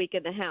this week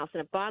in the House,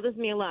 and it bothers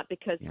me a lot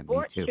because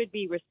sports should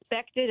be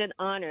respected and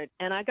honored.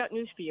 And I got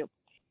news for you.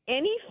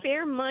 Any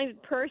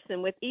fair-minded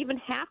person with even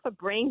half a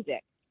brain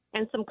dick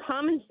and some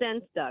common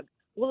sense, Doug,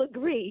 will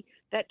agree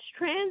that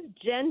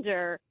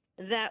transgender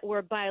that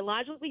were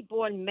biologically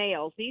born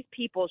males, these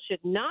people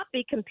should not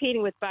be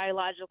competing with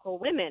biological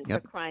women, for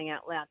crying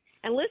out loud.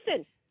 And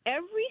listen,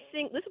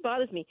 this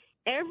bothers me,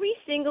 every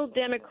single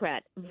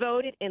Democrat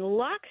voted in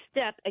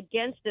lockstep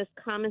against this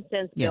common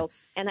sense bill.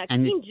 And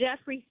Hakeem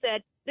Jeffrey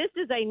said, this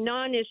is a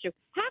non-issue.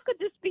 How could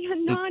this be a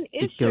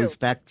non-issue? It goes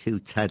back to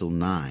Title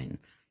IX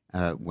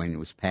when it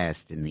was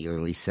passed in the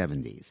early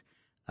 70s.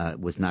 It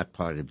was not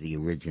part of the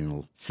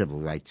original Civil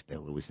Rights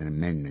Bill. It was an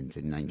amendment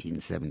in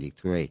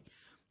 1973.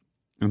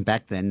 And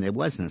back then, there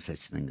was no such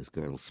thing as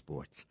girls'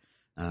 sports.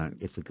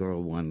 If a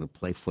girl wanted to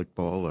play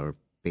football or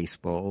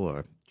baseball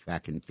or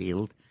track and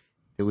field,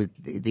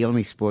 the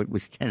only sport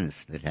was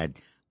tennis that had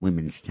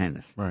women's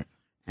tennis. Right.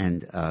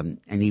 And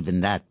even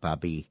that,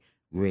 Bobby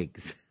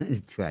Riggs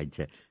tried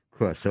to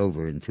cross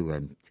over into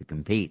to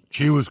compete.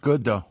 She was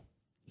good, though.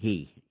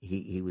 He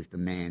was the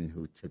man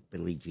who took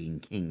Billie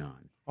Jean King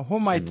on. Oh, who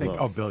am I thinking?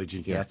 Lost. Oh, Billie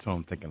Jean King. That's who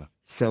I'm thinking of.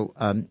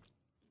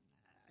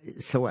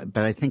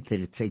 But I think that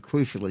it's a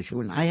crucial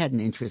issue, and I had an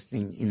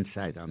interesting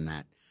insight on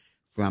that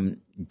from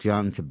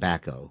John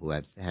Tobacco, who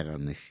I've had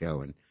on this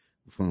show and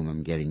for whom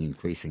I'm getting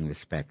increasing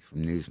respect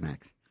from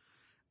Newsmax.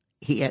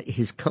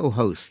 His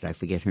co-host, I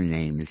forget her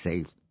name, is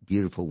a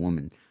beautiful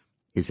woman,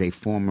 is a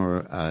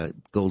former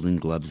Golden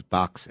Gloves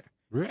boxer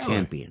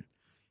champion,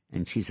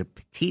 and she's a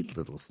petite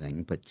little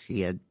thing, but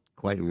she had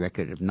quite a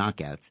record of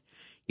knockouts.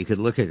 You could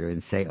look at her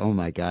and say, "Oh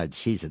my God,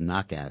 she's a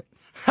knockout."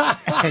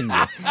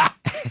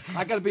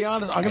 I got to be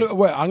honest. I'm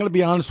going to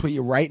be honest with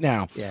you right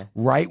now. Yeah.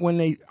 Right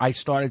when I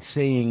started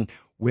seeing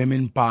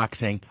women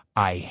boxing,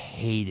 I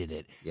hated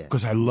it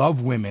because I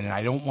love women and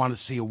I don't want to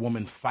see a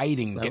woman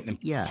fighting, getting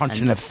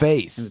punched in the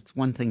face. And it's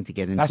one thing to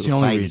get into a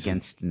fight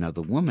against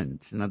another woman.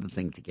 It's another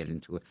thing to get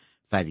into a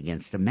fight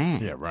against a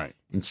man. Yeah, right.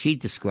 And she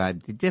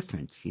described the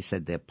difference. She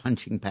said their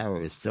punching power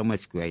is so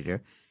much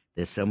greater,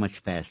 they're so much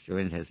faster,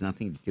 and it has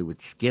nothing to do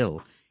with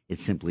skill. It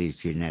simply is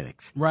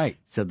genetics. Right.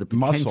 So the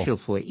potential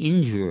for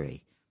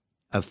injury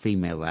of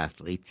female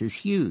athletes is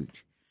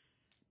huge.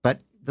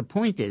 But the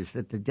point is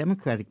that the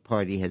Democratic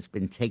Party has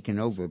been taken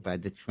over by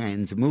the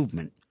trans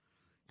movement,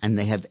 and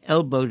they have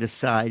elbowed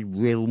aside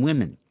real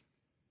women.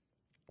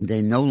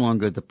 They're no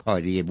longer the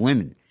party of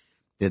women.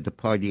 They're the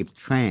party of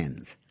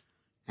trans.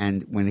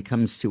 And when it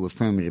comes to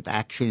affirmative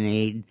action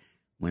aid,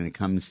 when it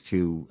comes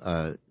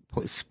to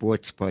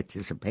sports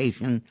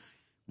participation,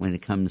 when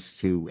it comes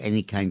to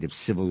any kind of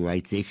civil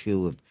rights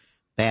issue of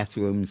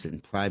bathrooms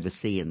and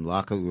privacy and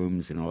locker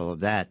rooms and all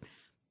of that,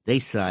 they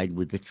side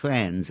with the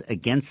trans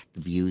against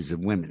the views of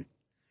women.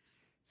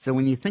 So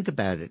when you think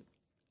about it,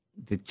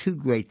 the two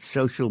great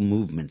social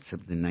movements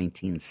of the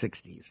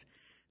 1960s,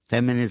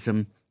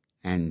 feminism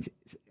and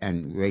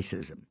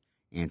racism,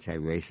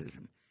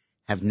 anti-racism,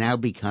 have now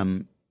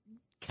become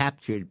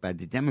captured by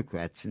the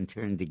Democrats and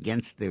turned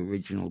against their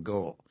original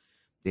goal.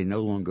 They're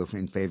no longer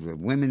in favor of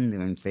women.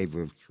 They're in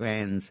favor of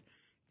trans.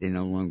 They're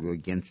no longer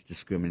against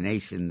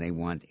discrimination. They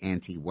want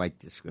anti-white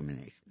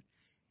discrimination.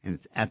 And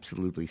it's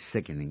absolutely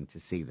sickening to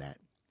see that.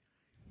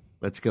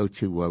 Let's go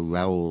to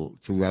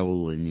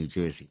Raul in New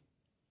Jersey.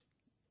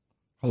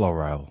 Hello,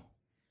 Raul.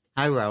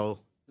 Hi, Raul.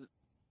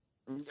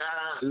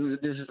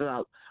 This is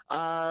Raul.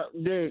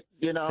 Dick,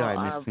 Sorry,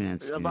 I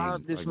mispronounced your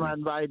about name. this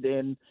man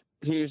Biden,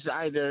 he's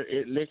either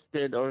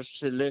elected or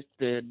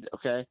selected,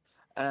 okay?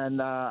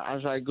 And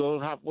as I go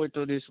halfway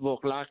through this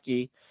book,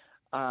 Lucky,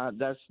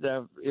 that's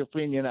the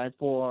opinion I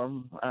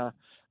form.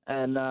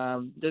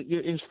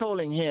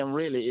 Installing him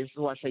really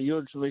was a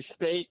huge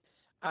mistake,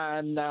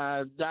 and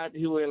that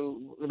he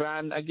will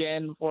run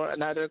again for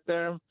another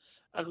term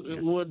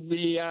would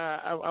be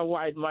a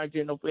wide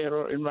margin of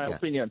error, in my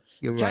opinion.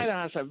 You're China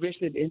right. has a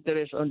vested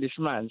interest on this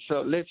man,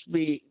 so let's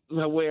be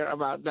aware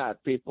about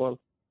that, people.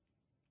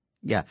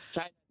 Yeah.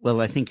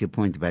 Well, I think your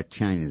point about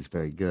China is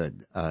very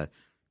good.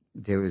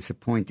 There is a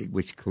point at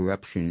which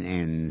corruption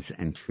ends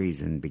and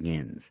treason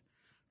begins.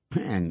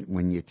 And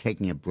when you're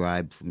taking a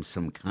bribe from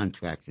some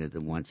contractor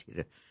that wants you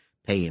to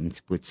pay him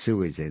to put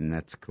sewers in,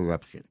 that's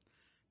corruption.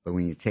 But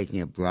when you're taking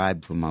a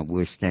bribe from our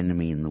worst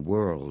enemy in the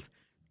world,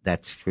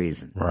 that's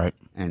treason. Right.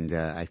 And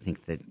I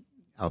think that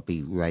I'll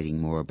be writing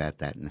more about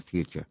that in the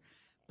future.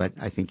 But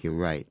I think you're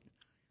right.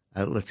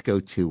 Let's go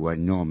to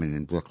Norman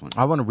in Brooklyn.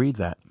 I want to read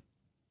that.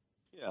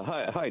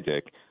 Yeah, hi,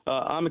 Dick.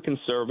 I'm a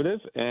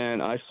conservative,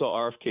 and I saw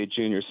RFK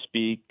Jr.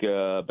 speak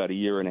about a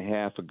year and a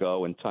half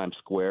ago in Times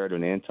Square at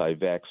an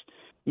anti-vax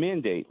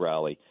mandate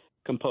rally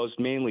composed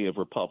mainly of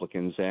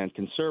Republicans and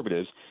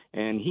conservatives,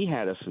 and he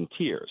had us in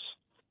tears.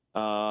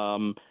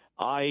 While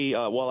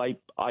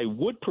I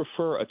would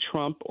prefer a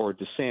Trump or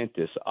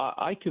DeSantis,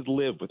 I could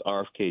live with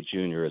RFK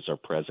Jr. as our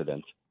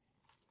president.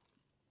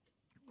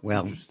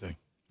 Well, interesting.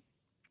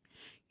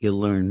 You'll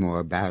learn more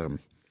about him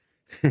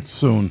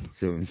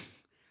soon.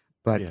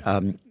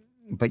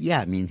 But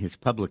yeah, I mean, his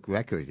public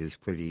record is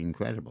pretty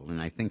incredible,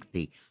 and I think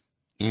the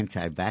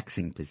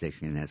anti-vaxxing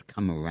position has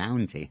come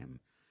around to him,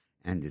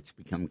 and it's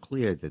become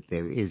clear that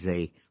there is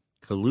a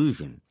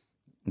collusion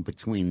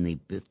between the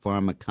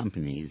pharma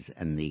companies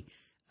and the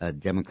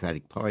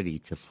Democratic Party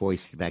to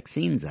foist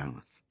vaccines on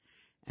us,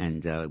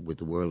 and with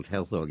the World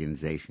Health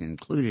Organization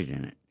included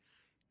in it.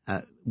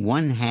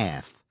 One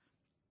half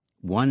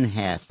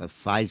of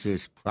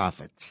Pfizer's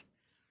profits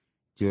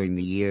during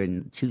the year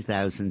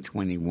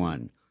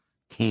 2021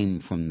 came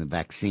from the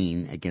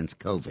vaccine against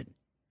COVID.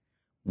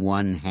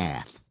 One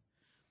half.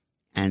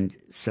 And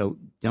so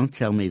don't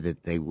tell me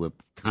that they were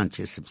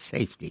conscious of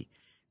safety.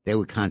 They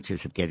were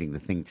conscious of getting the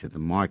thing to the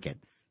market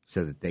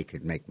so that they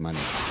could make money.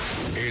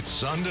 It's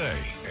Sunday,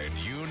 and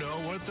you know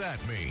what that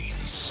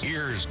means.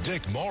 Here's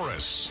Dick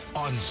Morris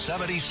on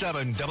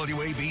 77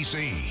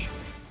 WABC.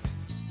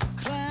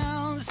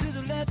 Clowns to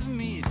the left of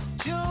me,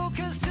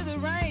 jokers to the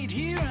right.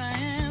 Here I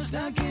am,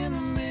 stuck in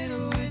the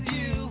middle with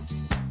you.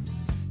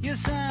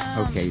 Yes,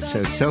 I'm Okay,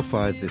 so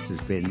far this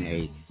has been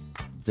a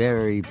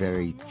very,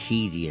 very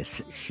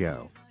tedious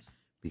show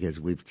because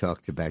we've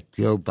talked about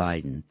Joe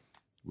Biden,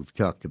 we've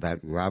talked about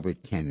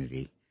Robert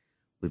Kennedy,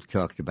 we've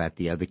talked about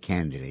the other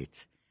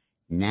candidates.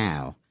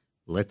 Now,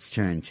 let's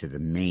turn to the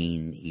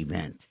main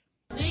event.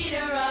 Leader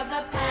of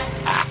the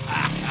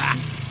pack.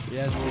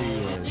 Yes, he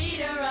is.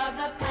 Leader of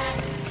the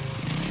pack.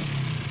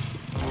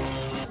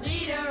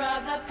 Leader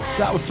of the pack.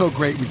 That was so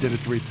great we did it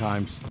 3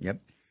 times. Yep.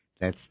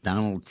 That's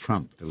Donald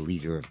Trump, the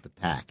leader of the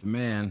pack.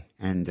 Man.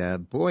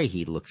 And boy,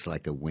 he looks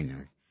like a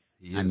winner.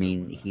 I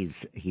mean,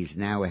 he's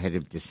now ahead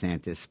of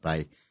DeSantis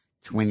by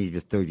 20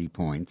 to 30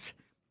 points.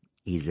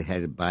 He's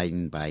ahead of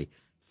Biden by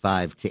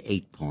 5 to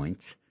 8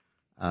 points.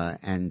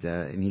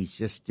 And he's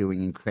just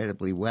doing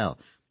incredibly well.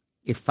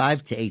 If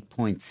 5 to 8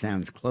 points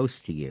sounds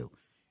close to you,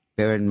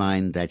 bear in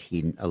mind that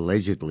he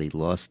allegedly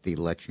lost the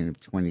election of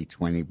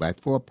 2020 by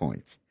 4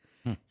 points.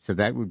 So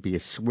that would be a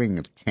swing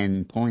of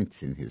 10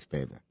 points in his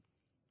favor.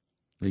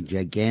 A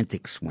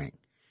gigantic swing.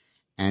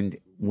 And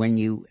when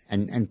you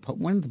and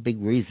one of the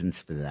big reasons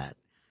for that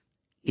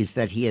is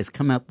that he has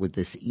come up with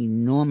this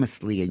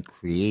enormously and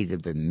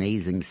creative,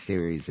 amazing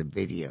series of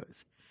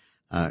videos.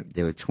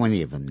 There are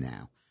 20 of them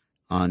now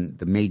on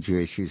the major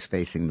issues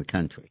facing the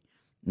country.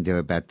 They're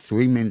about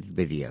 3-minute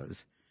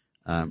videos.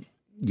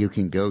 You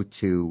can go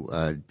to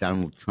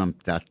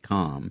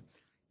DonaldTrump.com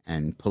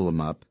and pull them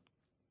up.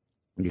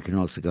 You can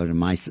also go to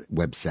my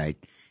website,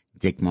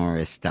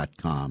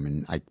 DickMorris.com,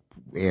 and I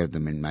air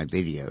them in my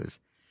videos.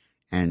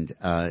 And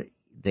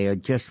they are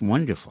just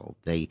wonderful.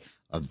 They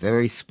are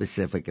very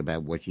specific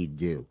about what he'd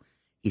do.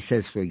 He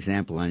says, for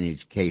example, on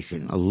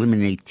education,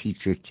 eliminate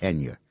teacher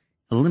tenure.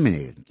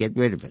 Eliminate it. Get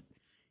rid of it.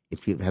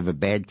 If you have a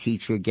bad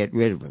teacher, get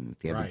rid of them.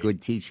 If you have a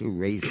good teacher,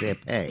 raise their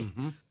pay.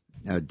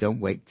 Don't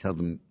wait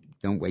 10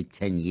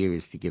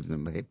 years to give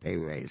them a pay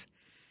raise.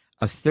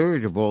 A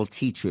third of all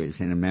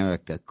teachers in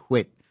America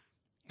quit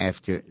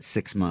after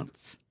 6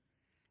 months,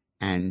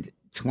 and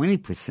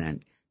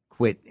 20%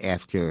 quit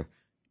after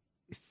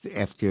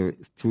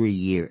 3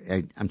 years.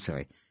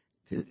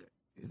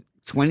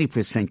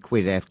 20%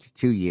 quit after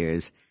 2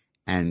 years,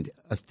 and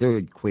a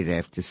third quit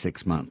after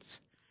 6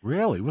 months.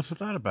 Really? What's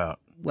that about?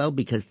 Well,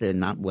 because they're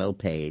not well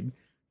paid.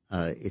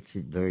 It's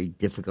a very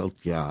difficult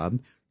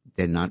job.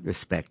 They're not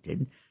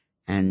respected.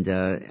 And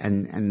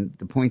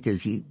the point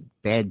is,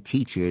 bad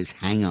teachers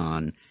hang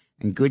on,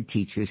 and good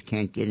teachers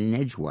can't get in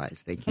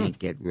edgewise. They can't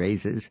get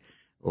raises.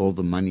 All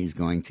the money's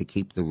going to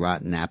keep the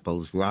rotten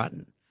apples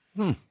rotten.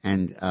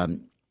 And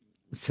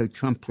so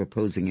Trump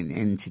proposing an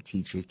end to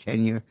teacher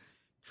tenure,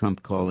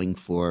 Trump calling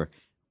for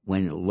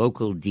when a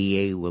local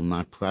DA will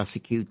not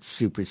prosecute,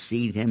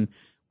 supersede him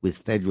with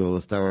federal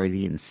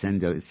authority and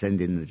send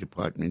in the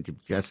Department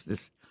of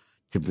Justice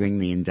to bring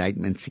the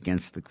indictments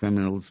against the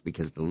criminals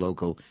because the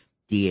local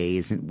DA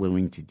isn't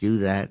willing to do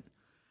that.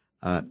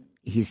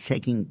 He's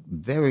taking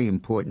very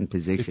important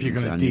positions. If you're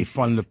going to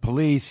defund the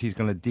police, he's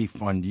going to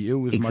defund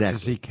you as much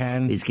as he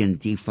can. He's going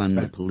to defund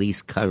the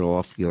police, cut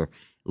off your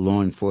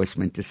Law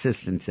Enforcement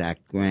Assistance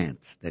Act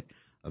grants that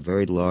are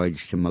very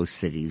large to most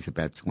cities,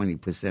 about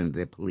 20% of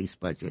their police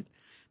budget.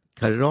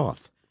 Cut it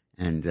off.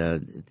 And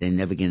they're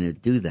never going to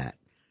do that.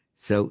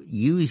 So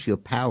use your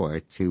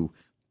power to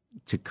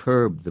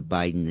curb the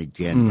Biden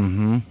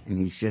agenda. And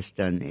he's just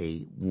done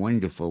a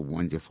wonderful,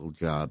 wonderful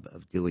job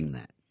of doing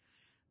that.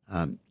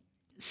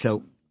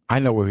 So I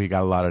know where he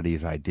got a lot of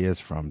these ideas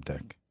from,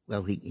 Dick.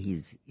 Well,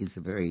 he's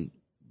a very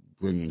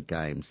brilliant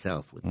guy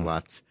himself with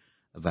lots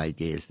of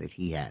ideas that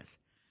he has.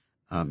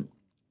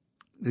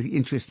 The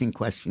interesting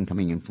question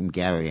coming in from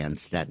Gary on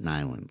Staten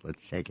Island.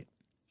 Let's take it.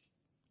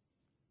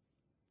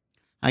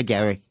 Hi,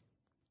 Gary.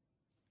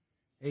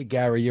 Hey,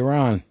 Gary, you're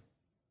on.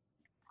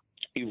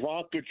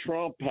 Ivanka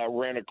Trump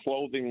ran a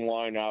clothing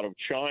line out of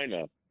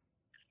China.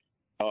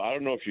 I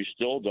don't know if she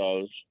still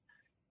does.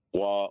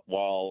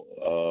 While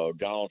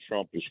Donald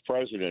Trump is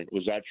president,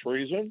 was that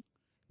treason?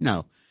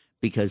 No,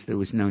 because there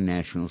was no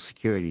national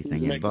security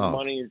thing involved.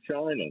 Money in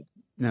China.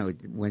 No,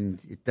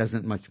 it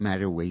doesn't much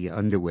matter where your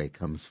underwear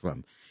comes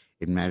from.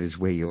 It matters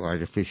where your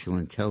artificial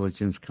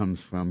intelligence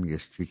comes from, your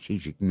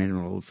strategic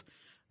minerals.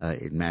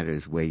 It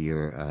matters where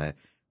your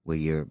where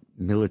your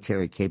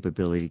military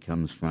capability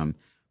comes from,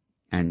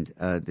 and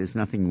there's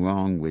nothing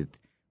wrong with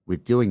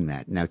doing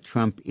that. Now,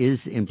 Trump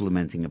is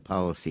implementing a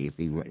policy,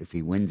 if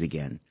he wins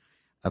again,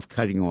 of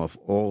cutting off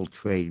all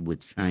trade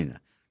with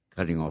China,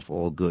 cutting off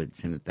all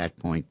goods, and at that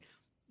point,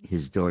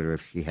 his daughter,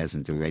 if she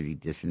hasn't already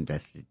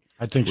disinvested,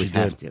 I think would she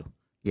have did. to.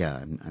 Yeah,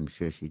 I'm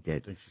sure she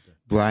did.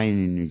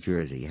 Brian in New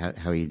Jersey, how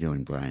are you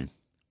doing, Brian?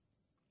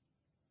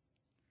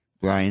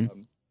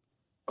 Brian?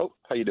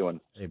 How you doing?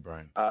 Hey,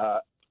 Brian.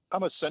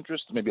 I'm a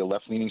centrist, maybe a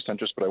left-leaning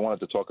centrist, but I wanted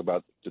to talk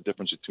about the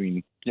difference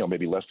between,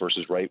 maybe left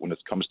versus right when it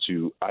comes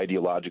to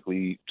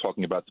ideologically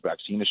talking about the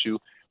vaccine issue,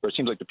 where it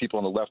seems like the people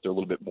on the left are a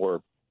little bit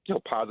more,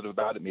 positive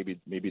about it.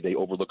 Maybe they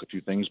overlook a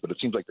few things, but it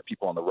seems like the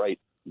people on the right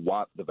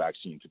want the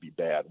vaccine to be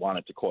bad, want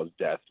it to cause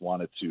death,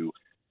 want it to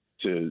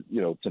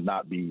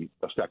not be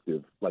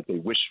effective like they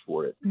wish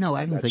for it. No,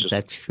 I don't think just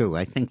that's true.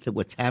 I think that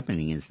what's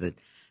happening is that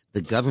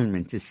the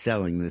government is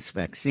selling this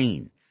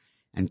vaccine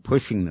and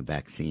pushing the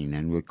vaccine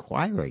and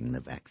requiring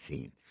the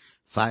vaccine,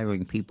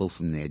 firing people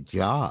from their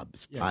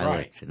jobs,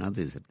 pilots and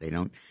others, if they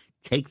don't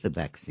take the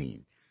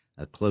vaccine,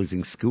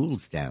 closing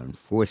schools down,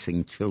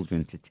 forcing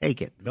children to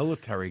take it.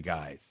 Military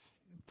guys.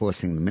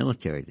 Forcing the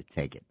military to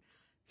take it.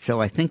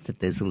 So I think that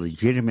there's a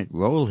legitimate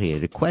role here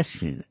to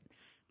question it.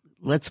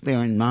 Let's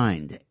bear in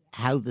mind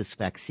how this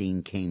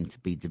vaccine came to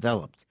be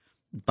developed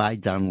by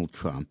Donald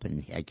Trump,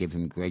 and I give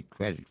him great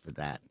credit for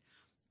that.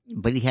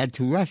 But he had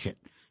to rush it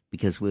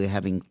because we were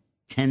having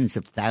tens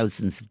of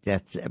thousands of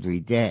deaths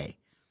every day.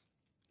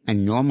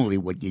 And normally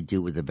what you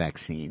do with a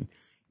vaccine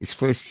is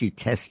first you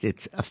test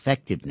its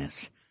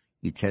effectiveness.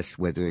 You test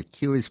whether it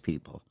cures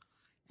people,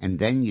 and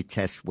then you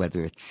test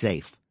whether it's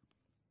safe.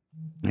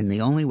 And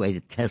the only way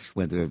to test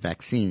whether a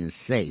vaccine is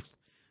safe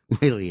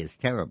really is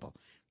terrible.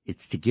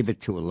 It's to give it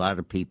to a lot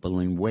of people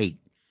and wait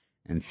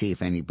and see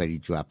if anybody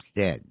drops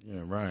dead.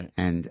 Yeah, right.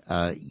 And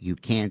you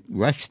can't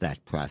rush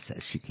that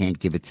process. You can't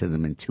give it to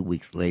them and 2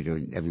 weeks later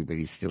and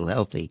everybody's still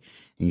healthy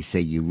and you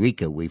say,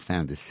 Eureka, we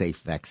found a safe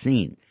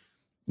vaccine.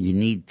 You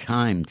need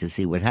time to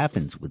see what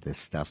happens with this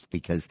stuff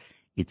because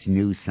it's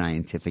new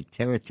scientific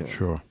territory.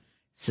 Sure.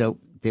 So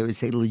there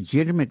is a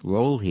legitimate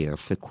role here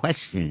for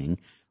questioning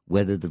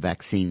whether the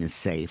vaccine is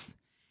safe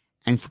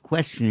and for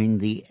questioning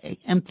the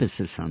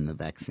emphasis on the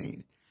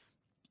vaccine.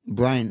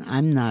 Brian,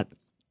 I'm not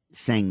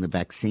saying the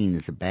vaccine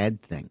is a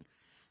bad thing.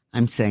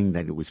 I'm saying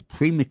that it was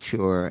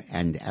premature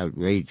and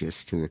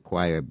outrageous to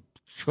require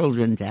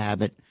children to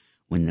have it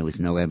when there was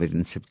no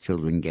evidence of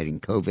children getting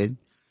COVID,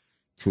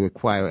 to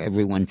require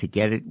everyone to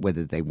get it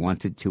whether they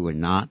wanted to or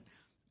not,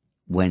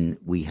 when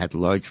we had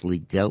largely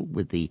dealt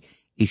with the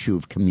issue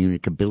of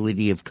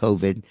communicability of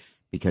COVID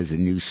because a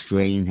new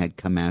strain had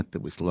come out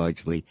that was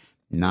largely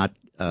not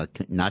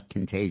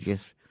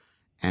contagious.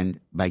 And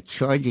by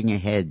charging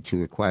ahead to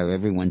require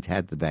everyone to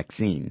have the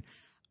vaccine,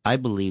 I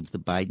believe the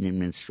Biden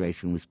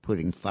administration was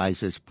putting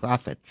Pfizer's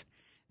profits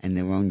and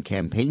their own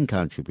campaign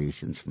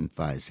contributions from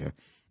Pfizer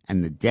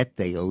and the debt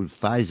they owed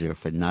Pfizer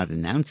for not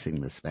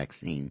announcing this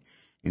vaccine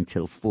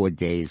until 4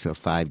 days or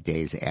 5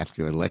 days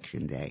after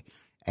Election Day,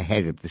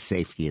 ahead of the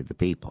safety of the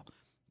people.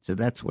 So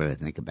that's what I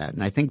think about.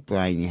 And I think,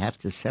 Brian, you have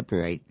to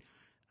separate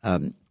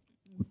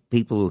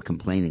people who are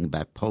complaining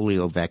about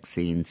polio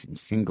vaccines and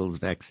shingles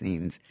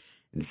vaccines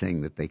and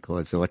saying that they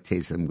cause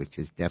autism, which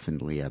is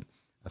definitely a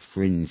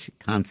fringe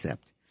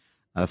concept,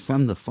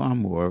 from the far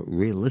more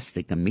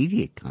realistic,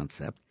 immediate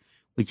concept,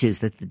 which is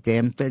that the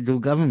damn federal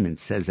government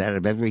says out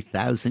of every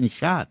 1,000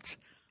 shots,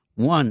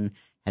 one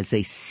has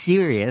a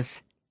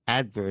serious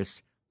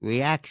adverse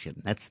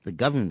reaction. That's the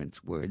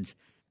government's words,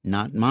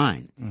 not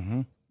mine.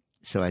 Mm-hmm.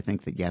 So I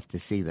think that you have to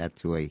see that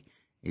through a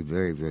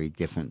very, very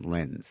different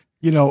lens.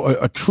 You know,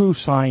 a true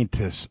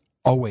scientist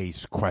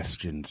always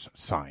questions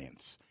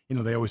science. You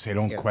know, they always say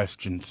don't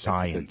question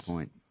science. That's a good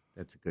point.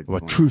 That's a good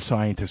point. point. A true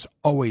scientist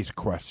always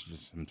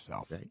questions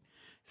himself. Right.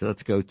 So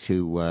let's go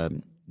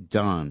to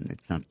Don.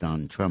 It's not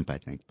Don Trump, I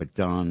think, but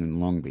Don in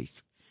Long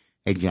Beach.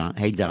 Hey, John.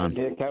 Hey, Don.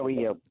 Dick, how are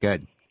you?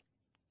 Good.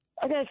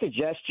 I got a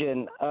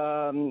suggestion.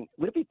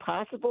 Would it be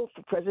possible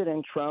for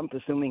President Trump,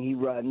 assuming he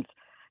runs,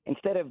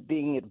 instead of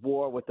being at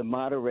war with the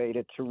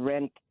moderator, to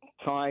rent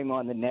time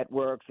on the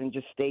networks and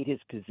just state his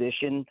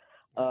position?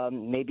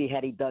 Maybe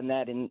had he done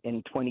that in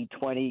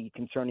 2020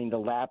 concerning the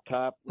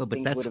laptop. Well,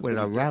 but that's what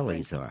our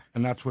rallies are.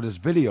 And that's what his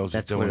videos are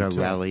That's doing, what our too.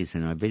 rallies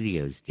and our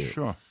videos do.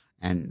 Sure.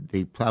 And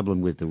the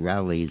problem with the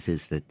rallies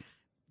is that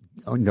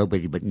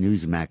nobody but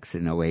Newsmax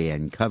and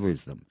OAN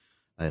covers them.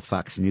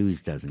 Fox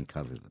News doesn't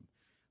cover them.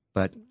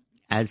 But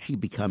as he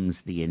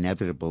becomes the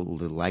inevitable,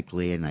 the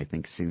likely, and I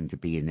think soon to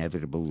be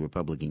inevitable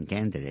Republican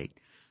candidate,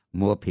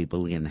 more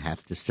people are going to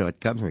have to start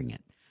covering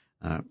it.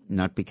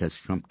 Not because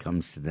Trump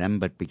comes to them,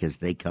 but because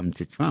they come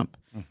to Trump.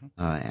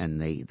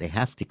 And they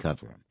have to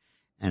cover him.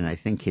 And I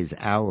think his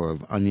hour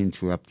of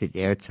uninterrupted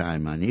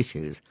airtime on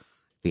issues,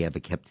 if he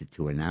ever kept it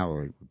to an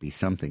hour, it would be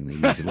something.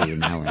 They're usually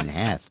an hour and a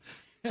half.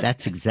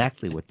 That's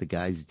exactly what the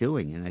guy's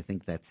doing. And I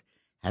think that's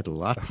had a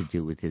lot to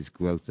do with his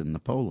growth in the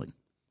polling.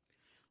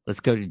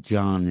 Let's go to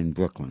John in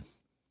Brooklyn.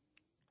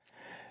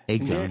 Hey,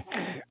 John.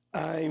 Nick,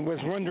 I was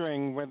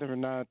wondering whether or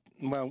not.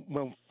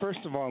 Well, first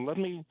of all, let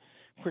me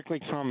quickly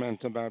comment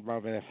about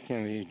Robert F.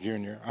 Kennedy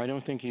Jr. I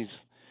don't think he's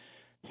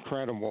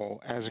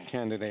credible as a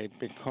candidate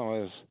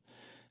because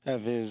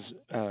of his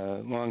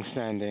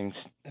longstanding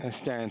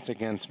stance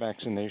against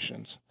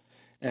vaccinations.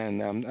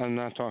 And I'm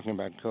not talking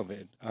about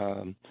COVID.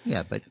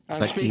 but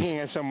I'm speaking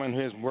as someone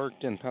who has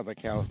worked in public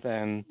health.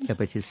 And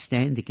but his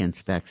stand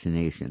against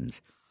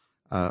vaccinations,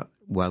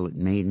 while it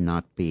may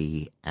not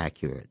be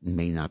accurate, and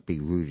may not be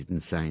rooted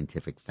in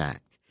scientific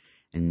fact,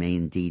 and may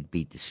indeed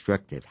be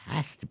destructive,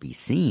 has to be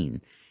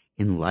seen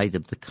in light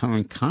of the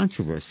current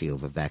controversy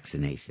over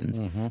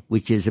vaccinations,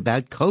 which is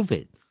about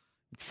COVID.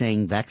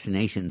 Saying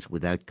vaccinations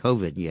without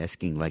COVID, you're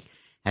asking, like,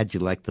 how'd you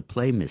like the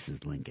play,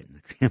 Mrs.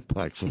 Lincoln?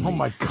 Apart from Oh,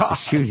 my God. the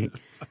shooting.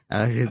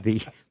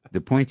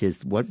 The point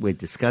is, what we're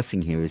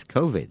discussing here is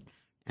COVID,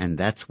 and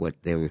that's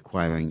what they're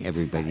requiring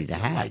everybody to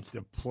have. Like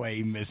the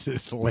play,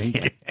 Mrs.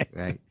 Lincoln.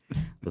 Right.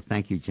 Well,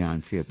 thank you,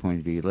 John, for your point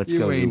of view. Let's You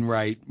go. ain't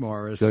right,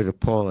 Morris. Go to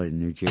Paula in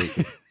New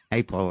Jersey.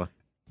 Hey, Paula.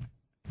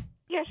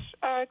 Yes,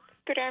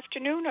 good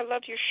afternoon. I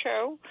love your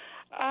show.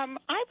 I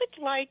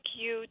would like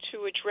you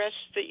to address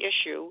the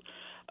issue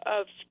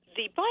of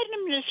the Biden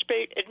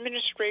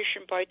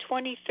administration by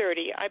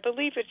 2030. I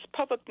believe it's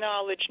public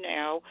knowledge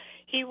now.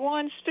 He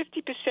wants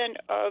 50%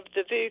 of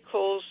the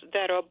vehicles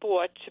that are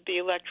bought to be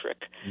electric.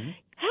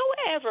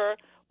 However,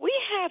 we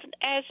have,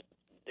 as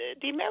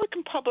the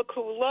American public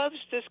who loves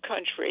this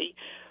country,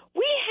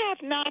 we have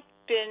not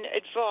been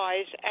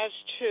advised as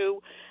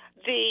to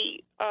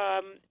the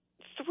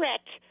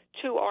threat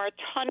to our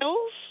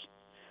tunnels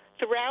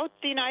throughout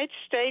the United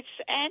States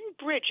and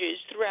bridges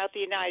throughout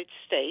the United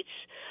States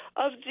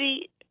of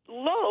the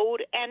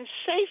load and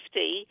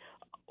safety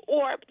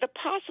or the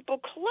possible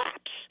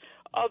collapse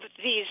of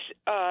these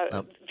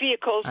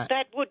vehicles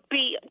that would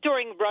be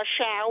during rush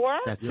hour.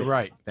 You're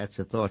right. That's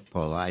a thought,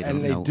 Paula. I don't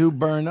And know. they do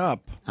burn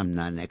up. I'm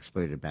not an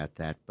expert about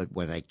that, but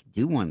what I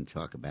do want to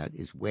talk about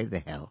is where the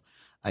hell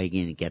are you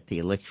going to get the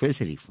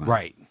electricity from?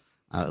 Right.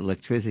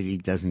 Electricity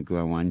doesn't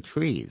grow on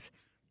trees.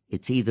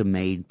 It's either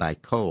made by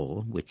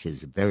coal, which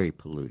is very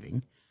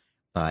polluting,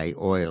 by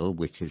oil,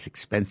 which is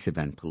expensive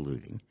and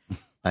polluting,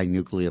 by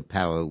nuclear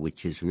power,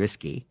 which is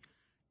risky,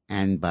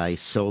 and by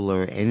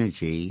solar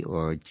energy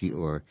or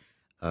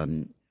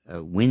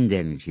wind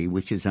energy,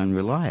 which is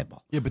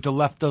unreliable. Yeah, but the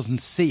left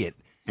doesn't see it.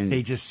 And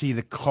they just see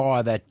the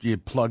car that you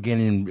plug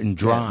in and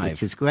drive. Yeah,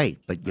 which is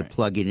great, but you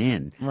plug it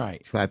in.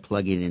 Right. Try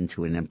plugging it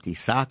into an empty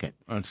socket.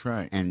 That's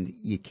right. And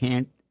you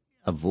can't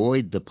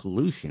avoid the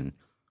pollution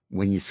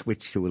when you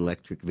switch to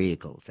electric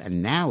vehicles.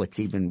 And now it's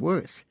even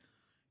worse.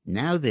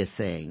 Now they're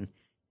saying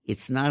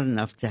it's not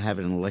enough to have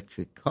an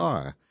electric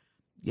car.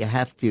 You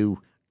have to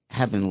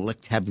have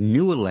have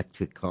new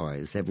electric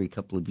cars every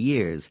couple of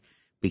years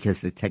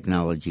because the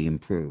technology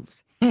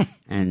improves.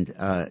 And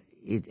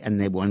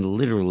they want to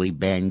literally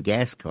ban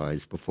gas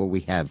cars before we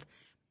have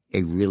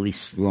a really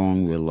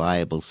strong,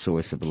 reliable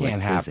source of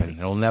electricity. Can't happen.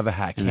 It'll never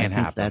happen. Can't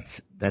happen.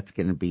 That's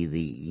going to be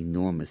the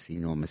enormous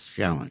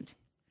challenge.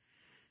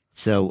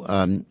 So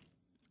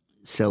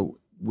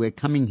we're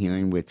coming here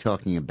and we're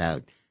talking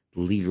about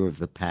the leader of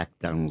the pack,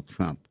 Donald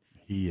Trump.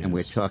 And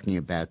we're talking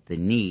about the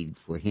need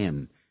for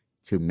him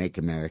to make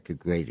America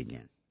great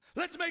again.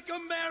 Let's make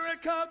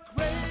America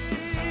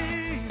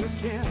great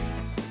again.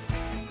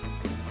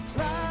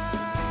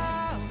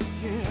 Proud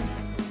again.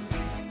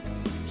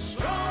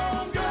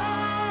 Stronger.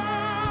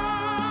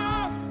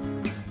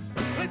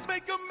 Let's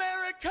make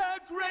America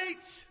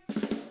great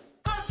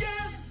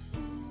again.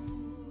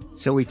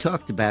 So we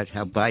talked about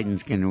how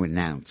Biden's going to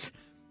announce.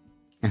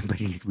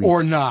 But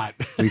or not.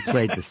 We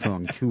played the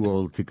song Too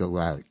Old to Go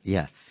Out.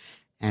 Yeah.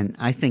 And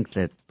I think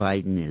that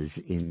Biden is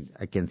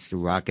against a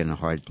rock and a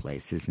hard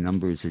place. His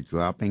numbers are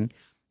dropping.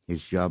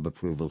 His job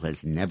approval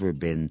has never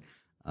been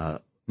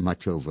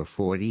much over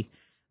 40,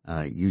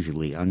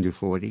 usually under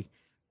 40.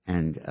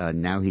 And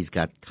now he's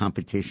got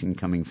competition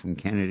coming from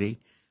Kennedy,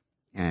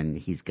 and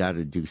he's got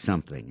to do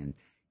something. And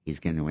he's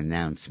going to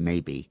announce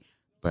maybe,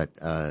 but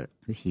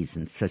he's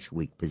in such a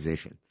weak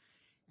position.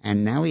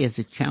 And now he has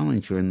a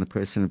challenger in the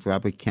person of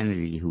Robert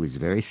Kennedy, who is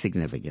very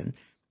significant,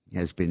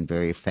 has been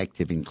very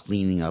effective in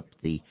cleaning up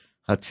the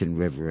Hudson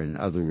River and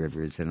other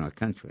rivers in our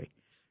country,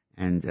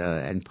 and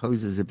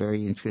poses a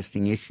very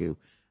interesting issue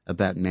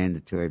about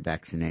mandatory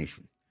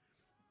vaccination.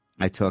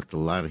 I talked a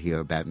lot here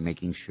about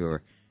making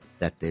sure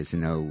that there's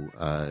no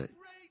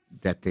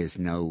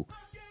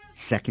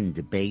second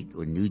debate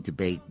or new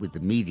debate with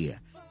the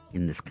media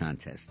in this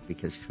contest,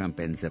 because Trump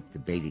ends up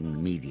debating the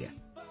media.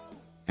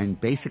 And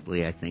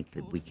basically, I think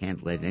that we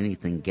can't let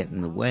anything get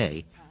in the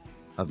way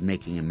of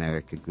making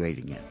America great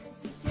again.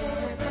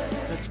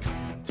 Let's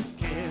come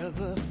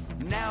together.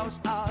 Now's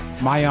our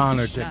time. My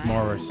honor, Dick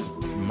Morris.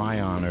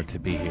 My honor to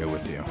be here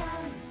with you.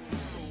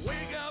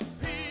 Wake up,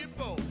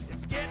 people.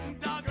 It's getting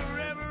darker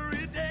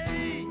every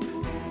day.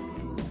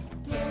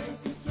 Get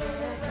it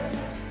together.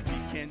 We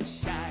can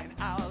shine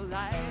our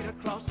light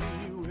across the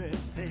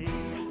USA.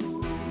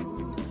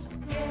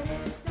 Get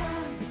it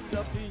done. It's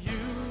up to you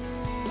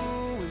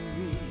and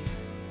me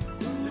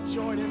to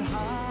join in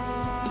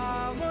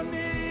harmony.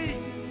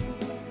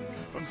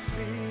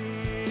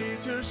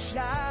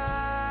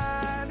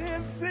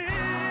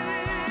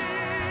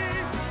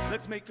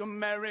 make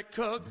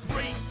America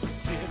great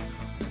again.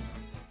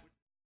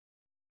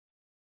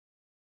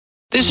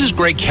 This is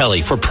Greg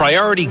Kelly for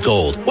Priority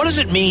Gold. What does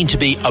it mean to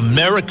be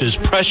America's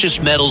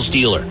precious metals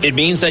dealer? It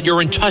means that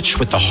you're in touch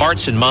with the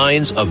hearts and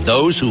minds of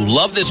those who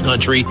love this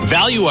country,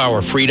 value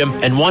our freedom,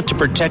 and want to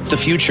protect the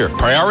future.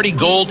 Priority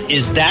Gold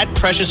is that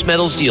precious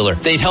metals dealer.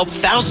 They've helped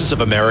thousands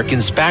of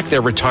Americans back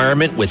their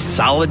retirement with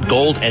solid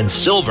gold and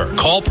silver.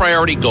 Call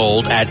Priority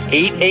Gold at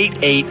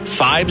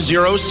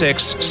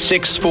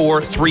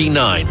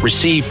 888-506-6439.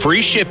 Receive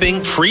free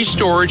shipping, free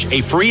storage,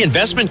 a free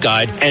investment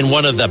guide, and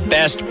one of the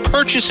best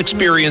purchase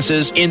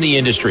experiences in the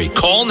industry.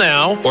 Call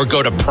now or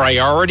go to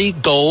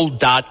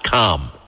PriorityGold.com.